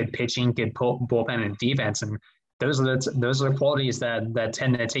on good pitching, good bullpen, and defense, and those are the qualities that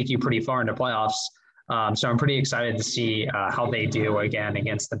tend to take you pretty far into playoffs. So I'm pretty excited to see how they do again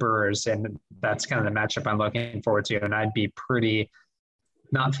against the Brewers, and that's kind of the matchup I'm looking forward to. And I'd be pretty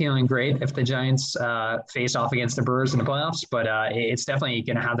not feeling great if the Giants face off against the Brewers in the playoffs, but it's definitely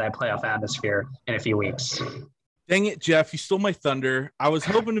going to have that playoff atmosphere in a few weeks. Dang it, Jeff, you stole my thunder. I was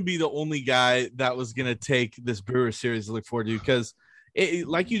hoping to be the only guy that was going to take this Brewers series to look forward to, because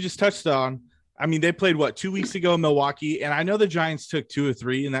like you just touched on, I mean, they played 2 weeks ago in Milwaukee, and I know the Giants took 2 or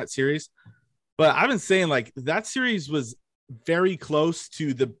 3 in that series, but I've been saying like that series was very close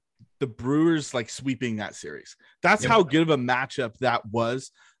to the Brewers like sweeping that series. That's how good of a matchup that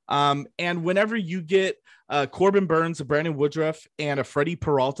was. And whenever you get Corbin Burns, a Brandon Woodruff, and a Freddie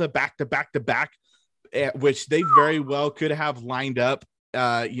Peralta back to back, which they very well could have lined up,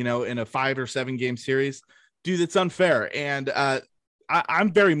 in a 5 or 7 game series, dude, it's unfair. And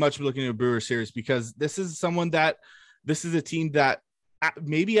I'm very much looking at a Brewers series, because this is a team that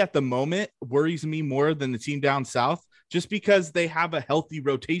maybe at the moment worries me more than the team down south, just because they have a healthy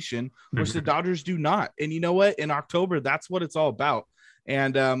rotation, which the Dodgers do not. And you know what? In October, that's what it's all about.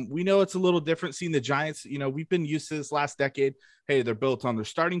 And we know it's a little different seeing the Giants. We've been used to this last decade. Hey, they're built on their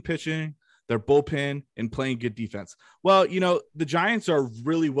starting pitching, their bullpen, and playing good defense. Well, the Giants are a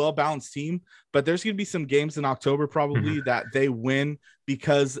really well-balanced team, but there's going to be some games in October probably that they win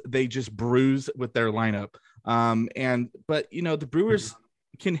because they just bruise with their lineup. But the Brewers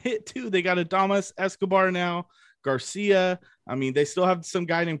can hit too. They got Adames Escobar now, Garcia. I mean, they still have some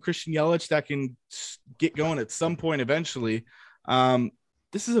guy named Christian Yelich that can get going at some point eventually.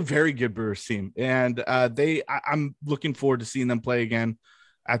 This is a very good Brewers team, and I'm looking forward to seeing them play again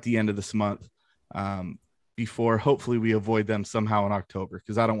at the end of this month, before hopefully we avoid them somehow in October,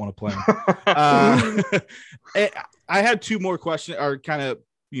 because I don't want to play them. I had 2 more questions, or kind of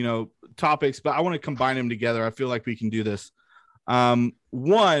topics, but I want to combine them together. I feel like we can do this.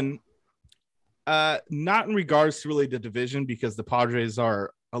 One, not in regards to really the division, because the Padres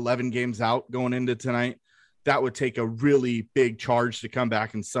are 11 games out going into tonight. That would take a really big charge to come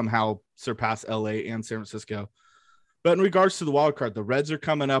back and somehow surpass LA and San Francisco. But in regards to the wild card, the Reds are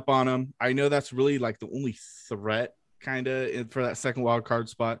coming up on them. I know that's really like the only threat kind of for that second wild card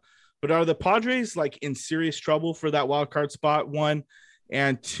spot. But are the Padres like in serious trouble for that wild card spot? 1,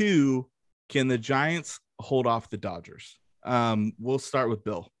 and 2, can the Giants hold off the Dodgers? We'll start with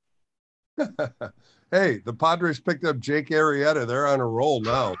Bill. Hey, the Padres picked up Jake Arrieta. They're on a roll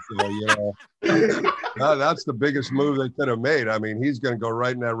now. So, that's the biggest move they could have made. I mean, he's going to go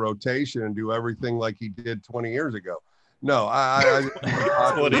right in that rotation and do everything like he did 20 years ago. No,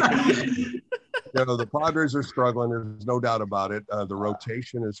 the Padres are struggling. There's no doubt about it. The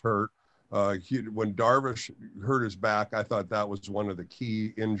rotation is hurt. When Darvish hurt his back, I thought that was one of the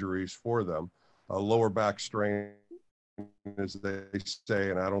key injuries for them. A lower back strain, as they say,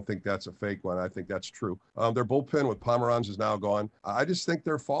 and I don't think that's a fake one. I think that's true. Their bullpen with Pomeranz is now gone. I just think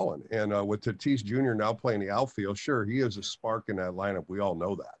they're falling. And with Tatis Jr. now playing the outfield, sure, he is a spark in that lineup. We all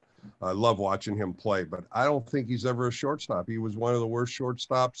know that. I love watching him play, but I don't think he's ever a shortstop. He was one of the worst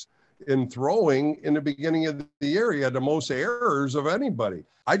shortstops in throwing in the beginning of the year. He had the most errors of anybody.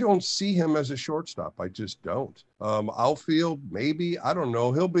 I don't see him as a shortstop. I just don't. Outfield, maybe. I don't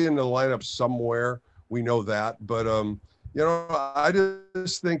know. He'll be in the lineup somewhere. We know that. But, I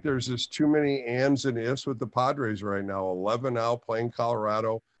just think there's just too many ands and ifs with the Padres right now. 11 out playing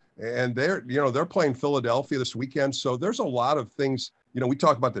Colorado. and they're playing Philadelphia this weekend. So there's a lot of things. We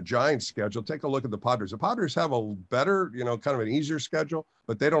talk about the Giants schedule. Take a look at the Padres. The Padres have a better, kind of an easier schedule,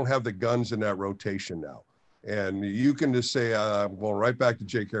 but they don't have the guns in that rotation now. And you can just say, well, right back to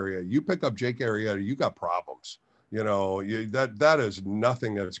Jake Arrieta. You pick up Jake Arrieta, you got problems. That is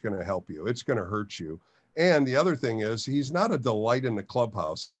nothing that's going to help you. It's going to hurt you. And the other thing is, he's not a delight in the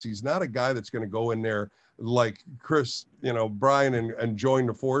clubhouse. He's not a guy that's going to go in there like Chris, Brian, and join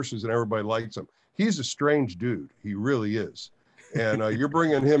the forces and everybody likes him. He's a strange dude. He really is. And you're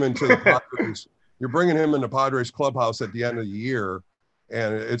bringing him into the Padres. You're bringing him in the Padres clubhouse at the end of the year,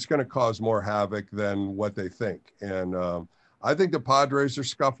 and it's going to cause more havoc than what they think. And I think the Padres are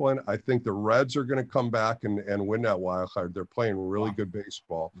scuffling. I think the Reds are going to come back and win that wild card. They're playing really good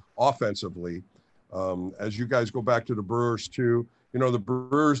baseball offensively. As you guys go back to the Brewers too, the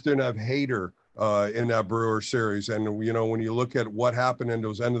Brewers didn't have Hader in that Brewer series. And, when you look at what happened in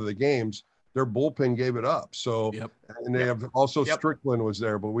those end of the games, their bullpen gave it up. So, and they have also Strickland was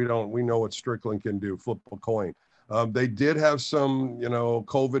there, but we know what Strickland can do, flip a coin. They did have some,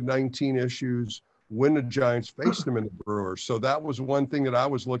 COVID-19 issues when the Giants faced them in the Brewers. So that was one thing that I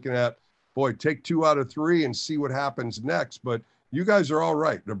was looking at. Boy, take 2 out of 3 and see what happens next. But you guys are all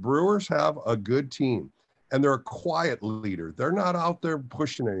right. The Brewers have a good team, and they're a quiet leader. They're not out there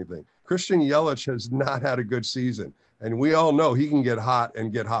pushing anything. Christian Yelich has not had a good season, and we all know he can get hot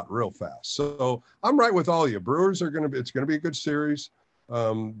real fast. So I'm right with all of you. Brewers it's going to be a good series.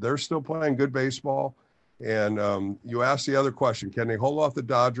 They're still playing good baseball. And you asked the other question, can they hold off the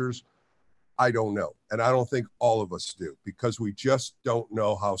Dodgers? I don't know. And I don't think all of us do, because we just don't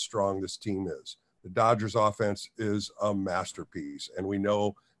know how strong this team is. The Dodgers offense is a masterpiece, and we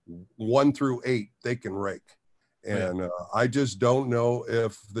know 1 through 8, they can rake. And I just don't know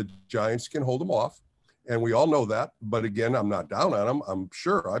if the Giants can hold them off. And we all know that. But again, I'm not down on them. I'm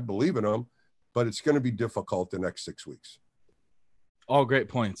sure I believe in them, but it's going to be difficult the next 6 weeks. All great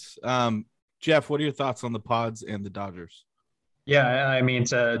points. Jeff, what are your thoughts on the Pods and the Dodgers? Yeah, I mean,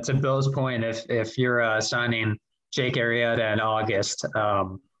 to Bill's point, if you're signing Jake Arrieta in August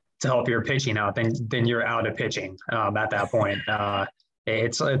to help your pitching out, then you're out of pitching at that point.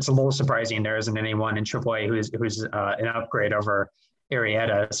 It's a little surprising there isn't anyone in AAA who's an upgrade over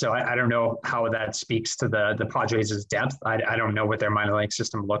Arrieta. So I don't know how that speaks to the Padres' depth. I don't know what their minor league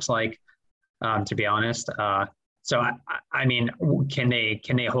system looks like, to be honest. So I mean, can they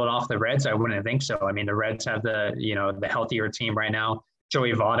hold off the Reds? I wouldn't think so. I mean, the Reds have the healthier team right now.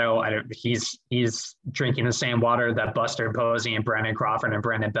 Joey Votto, he's drinking the same water that Buster Posey and Brandon Crawford and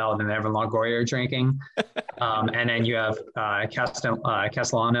Brandon Bell and Evan Longoria are drinking. And then you have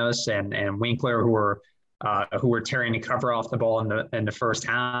Castellanos and Winkler who were tearing the cover off the ball in the first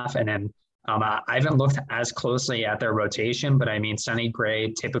half. And then I haven't looked as closely at their rotation, but I mean, Sonny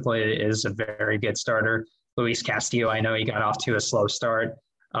Gray typically is a very good starter. Luis Castillo, I know he got off to a slow start.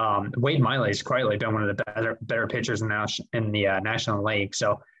 Wade Miley's quietly been one of the better pitchers in the National League.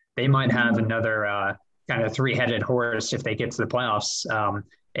 So they might have another kind of 3-headed horse if they get to the playoffs.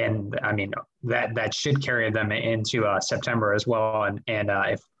 And I mean, that should carry them into September as well. And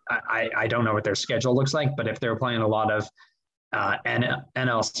if I don't know what their schedule looks like, but if they're playing a lot of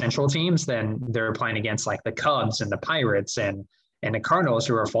NL Central teams, then they're playing against like the Cubs and the Pirates and the Cardinals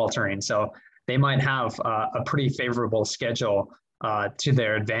who are faltering. So they might have a pretty favorable schedule to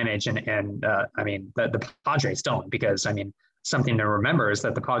their advantage. And I mean, the Padres don't, because I mean, something to remember is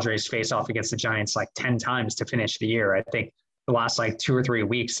that the Padres face off against the Giants like 10 times to finish the year. I think the last like 2 or 3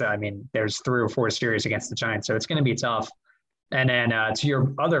 weeks, I mean, there's 3 or 4 series against the Giants. So it's going to be tough. And then to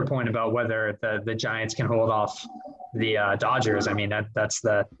your other point about whether the Giants can hold off the Dodgers, I mean, that's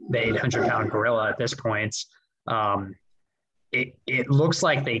the 800-pound gorilla at this point. It looks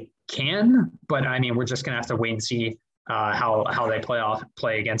like they can, but I mean, we're just going to have to wait and see how they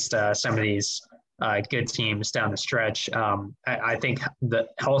play against some of these good teams down the stretch. I think the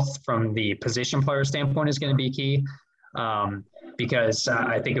health from the position player standpoint is going to be key, because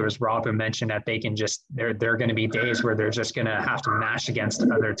I think it was Rob who mentioned that they can just there are going to be days where they're just going to have to mash against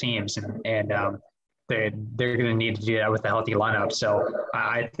other teams, and they're going to need to do that with a healthy lineup. So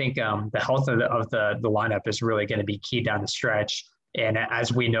I think the health of the lineup is really going to be key down the stretch. And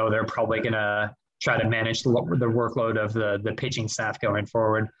as we know, they're probably going to try to manage the workload of the pitching staff going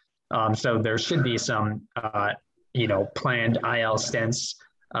forward. So there should be some, planned IL stints.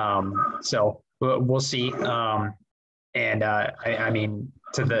 So we'll see. I mean,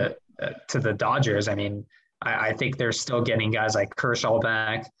 to the Dodgers, I mean, I think they're still getting guys like Kershaw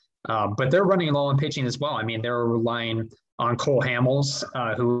back, but they're running low on pitching as well. I mean, they're relying on Cole Hamels,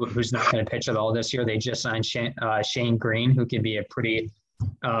 who's not going to pitch at all this year. They just signed Shane Green, who can be a pretty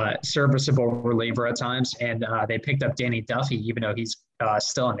serviceable reliever at times. And they picked up Danny Duffy, even though he's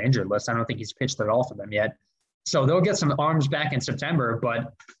still on the injured list. I don't think he's pitched at all for them yet. So they'll get some arms back in September,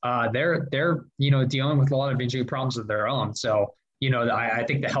 but they're dealing with a lot of injury problems of their own. So I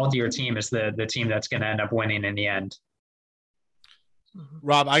think the healthier team is the team that's going to end up winning in the end.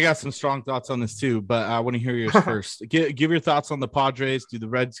 Rob, I got some strong thoughts on this too, but I want to hear yours first. Give your thoughts on the Padres. Do the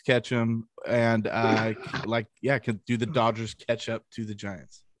Reds catch them? And do the Dodgers catch up to the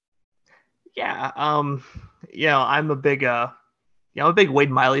Giants? Yeah. I'm a big Wade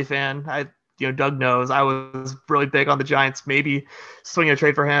Miley fan. Doug knows I was really big on the Giants, maybe swinging a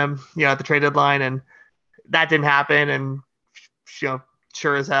trade for him, at the trade deadline, and that didn't happen. And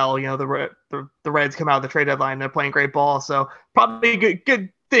sure as hell, the Reds come out of the trade deadline. They're playing great ball, so probably a good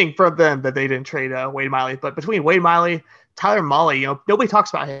thing for them that they didn't trade Wade Miley. But between Wade Miley, Tyler Mahle, nobody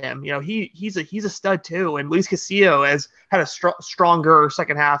talks about him. He's a stud too. And Luis Castillo has had a stronger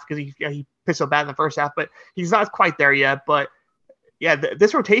second half because he pitched so bad in the first half, but he's not quite there yet. But yeah,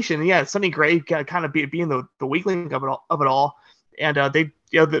 this rotation, Sonny Gray kind of being the weak link of it all. And the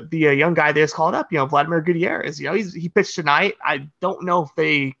young guy they just called up, Vladimir Gutierrez. He pitched tonight. I don't know if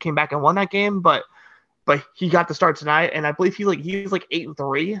they came back and won that game, but he got to start tonight, and I believe he's like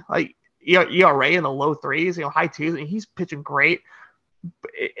 8-3, like ERA in the low threes, high twos, and he's pitching great.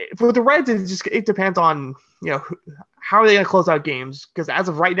 For the Reds, it depends on how are they going to close out games, because as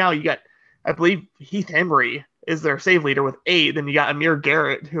of right now, you got, I believe, Heath Hembree is their save leader with 8. Then you got Amir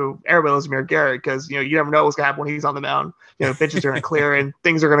Garrett, who everybody loves Amir Garrett because you never know what's gonna happen when he's on the mound. Pitches are gonna clear and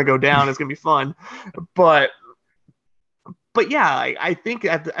things are gonna go down. It's gonna be fun, but yeah, I think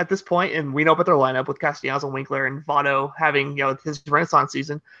at this point, and we know about their lineup with Castellanos and Winkler and Votto having his renaissance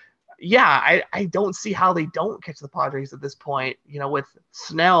season. Yeah, I don't see how they don't catch the Padres at this point. With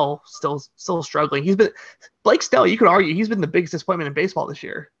Snell still struggling. Blake Snell. You could argue he's been the biggest disappointment in baseball this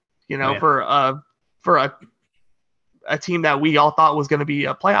year. For a team that we all thought was going to be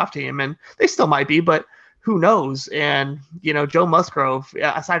a playoff team, and they still might be, but who knows? And Joe Musgrove,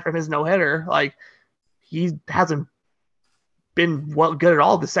 aside from his no-hitter, he hasn't been good at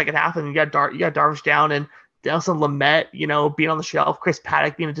all the second half. And you got Darvish down, and Nelson Lamet, being on the shelf, Chris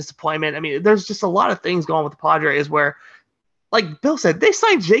Paddock being a disappointment. I mean, there's just a lot of things going on with the Padres where, like Bill said, they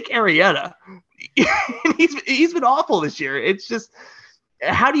signed Jake Arrieta. he's been awful this year. It's just,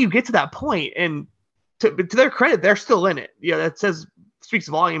 how do you get to that point? And to their credit, they're still in it. That speaks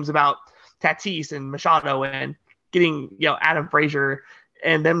volumes about Tatis and Machado and getting, Adam Frazier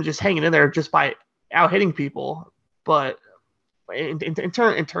and them just hanging in there just by out hitting people. But in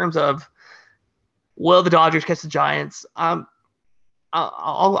terms of, will the Dodgers catch the Giants? I'll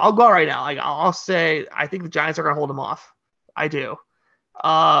go right now. I'll say I think the Giants are going to hold them off. I do.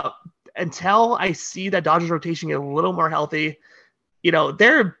 Until I see that Dodgers rotation get a little more healthy.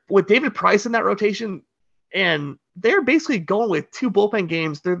 They're with David Price in that rotation, and they're basically going with 2 bullpen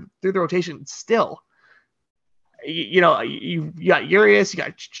games through the rotation still. You got Urias, you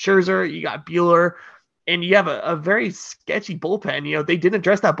got Scherzer, you got Buehler, and you have a very sketchy bullpen. They didn't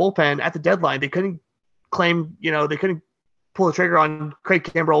address that bullpen at the deadline. They couldn't claim, they couldn't pull the trigger on Craig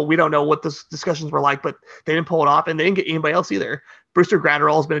Kimbrell. We don't know what those discussions were like, but they didn't pull it off, and they didn't get anybody else either. Brewster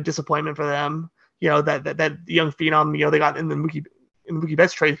Gratterall has been a disappointment for them. That young phenom, they got in the Mookie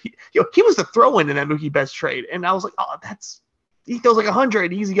Betts trade. He was the throw-in in that Mookie Betts trade, and I was like, oh, he throws like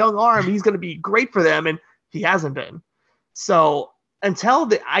 100. He's a young arm. He's going to be great for them, and he hasn't been. So until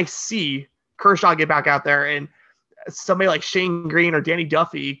I see Kershaw get back out there and somebody like Shane Green or Danny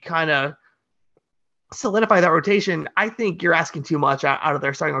Duffy kind of solidify that rotation, I think you're asking too much out of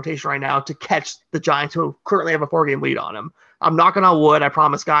their starting rotation right now to catch the Giants, who currently have a 4-game lead on them. I'm knocking on wood. I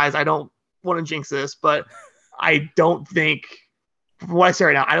promise, guys. I don't want to jinx this, but I don't think, from what I say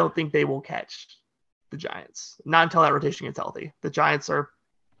right now, I don't think they will catch the Giants. Not until that rotation gets healthy. The Giants are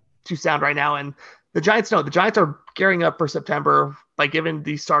too sound right now, and the Giants are gearing up for September by giving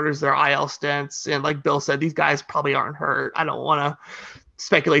these starters their IL stints. And like Bill said, these guys probably aren't hurt. I don't want to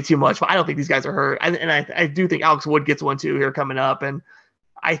speculate too much, but I don't think these guys are hurt. And I do think Alex Wood gets one too here coming up, and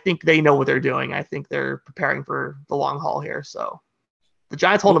I think they know what they're doing. I think they're preparing for the long haul here. So the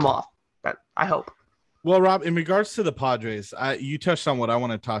Giants hold them off, but I hope. Well, Rob, in regards to the Padres, you touched on what I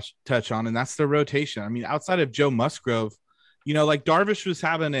want to touch on, and that's the rotation. I mean, outside of Joe Musgrove, like Darvish was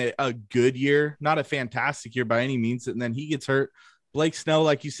having a good year, not a fantastic year by any means, and then he gets hurt. Blake Snell,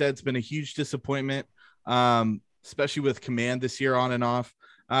 like you said, it's been a huge disappointment, especially with command this year on and off.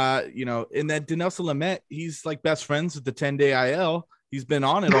 And then Dinelson Lamet, he's like best friends with the 10-day IL. He's been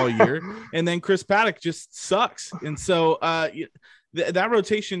on it all year. And then Chris Paddock just sucks. And so that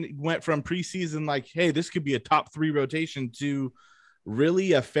rotation went from preseason, like, hey, this could be a top 3 rotation to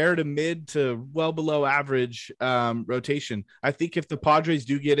really a fair to mid to well below average rotation. I think if the Padres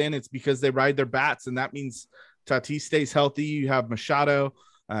do get in, it's because they ride their bats, and that means Tatis stays healthy. You have Machado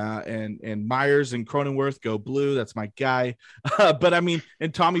and Myers and Cronenworth go blue. That's my guy. But I mean,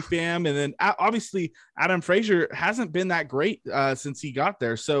 and Tommy Pham, and then obviously Adam Frazier hasn't been that great since he got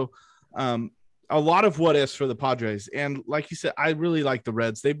there. So a lot of what ifs for the Padres. And like you said, I really like the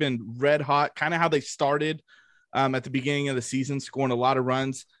Reds. They've been red hot, kind of how they started at the beginning of the season, scoring a lot of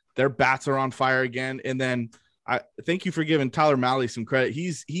runs. Their bats are on fire again. And then I thank you for giving Tyler Mahle some credit.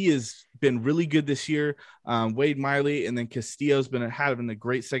 He has been really good this year. Wade Miley, and then Castillo's been having a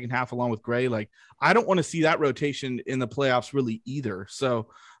great second half along with Gray. Like, I don't want to see that rotation in the playoffs really either. So,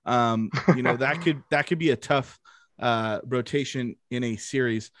 that could be a tough rotation in a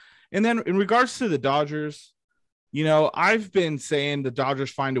series. And then in regards to the Dodgers, I've been saying the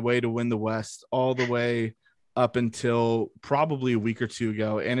Dodgers find a way to win the West all the way up until probably a week or two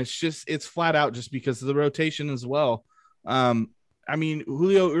ago. And it's flat out just because of the rotation as well. I mean,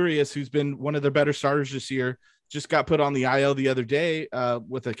 Julio Urias, who's been one of their better starters this year, just got put on the IL the other day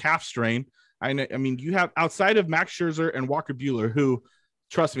with a calf strain. I mean, you have outside of Max Scherzer and Walker Buehler, who,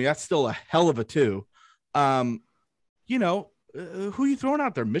 trust me, that's still a hell of a two. Who are you throwing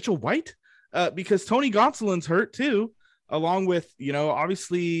out there? Mitchell White? Because Tony Gonsolin's hurt too, along with,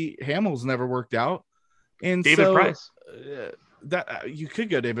 obviously Hamels never worked out. And David Price. That you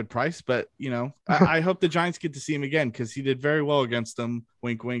could go David Price, but I hope the Giants get to see him again because he did very well against them.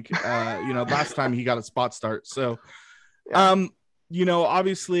 Wink, wink. Last time he got a spot start. So,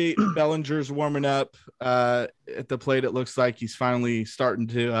 obviously Bellinger's warming up at the plate. It looks like he's finally starting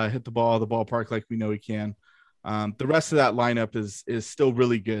to hit the ball, the ballpark like we know he can. The rest of that lineup is still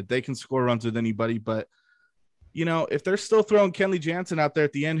really good. They can score runs with anybody, but if they're still throwing Kenley Jansen out there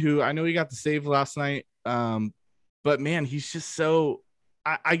at the end, who I know he got the save last night. But man, he's just so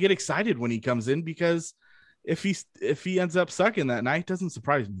I get excited when he comes in because if he ends up sucking that night, it doesn't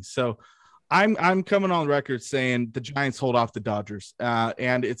surprise me. So I'm coming on record saying the Giants hold off the Dodgers.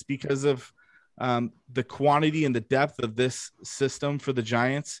 And it's because of the quantity and the depth of this system for the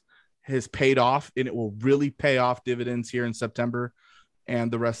Giants has paid off, and it will really pay off dividends here in September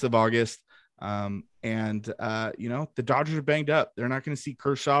and the rest of August. The Dodgers are banged up. They're not going to see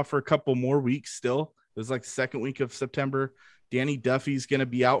Kershaw for a couple more weeks still. It was like the second week of September. Danny Duffy's going to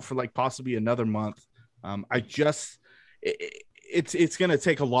be out for like possibly another month. It's going to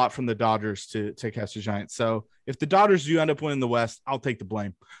take a lot from the Dodgers to catch the Giants. So if the Dodgers do end up winning the West, I'll take the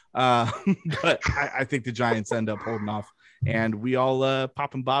blame. But I think the Giants end up holding off, and we all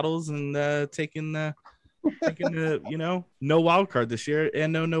popping bottles and taking the no wild card this year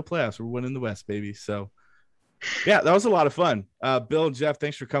and no playoffs. We're winning the West, baby. So yeah, that was a lot of fun. Bill and Jeff,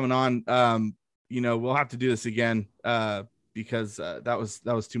 thanks for coming on. We'll have to do this again because that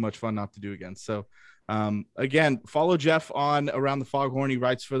was too much fun not to do again. So again, follow Jeff on Around the Foghorn. He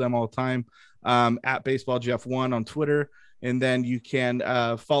writes for them all the time at BaseballJeff1 on Twitter. And then you can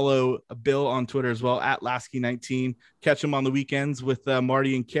follow Bill on Twitter as well at Lasky19. Catch him on the weekends with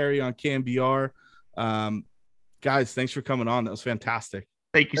Marty and Carrie on KMBR. Guys, thanks for coming on. That was fantastic.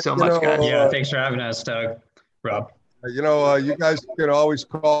 Thank you so much, guys. Yeah, thanks for having us, Doug. Rob. You guys can always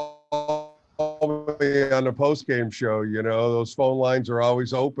call me on the post-game show. Those phone lines are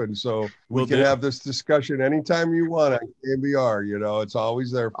always open, so we can have this discussion anytime you want on KMBR. It's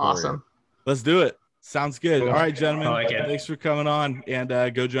always there for you. Let's do it. Sounds good. All right, gentlemen. I like it. Thanks for coming on, and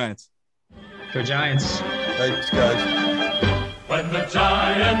go Giants. Go Giants. Thanks, guys. When the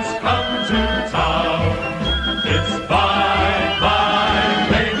Giants come to town, it's bye,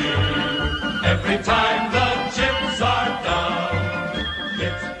 baby. Every time the chips are down,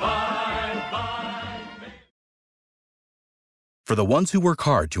 it's bye, baby. For the ones who work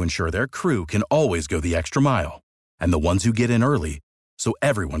hard to ensure their crew can always go the extra mile, and the ones who get in early so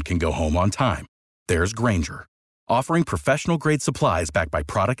everyone can go home on time, there's Grainger, offering professional-grade supplies backed by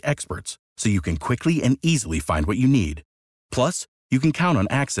product experts so you can quickly and easily find what you need. Plus, you can count on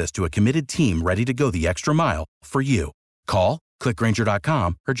access to a committed team ready to go the extra mile for you. Call, click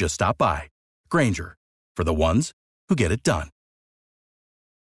Grainger.com, or just stop by. Grainger, for the ones who get it done.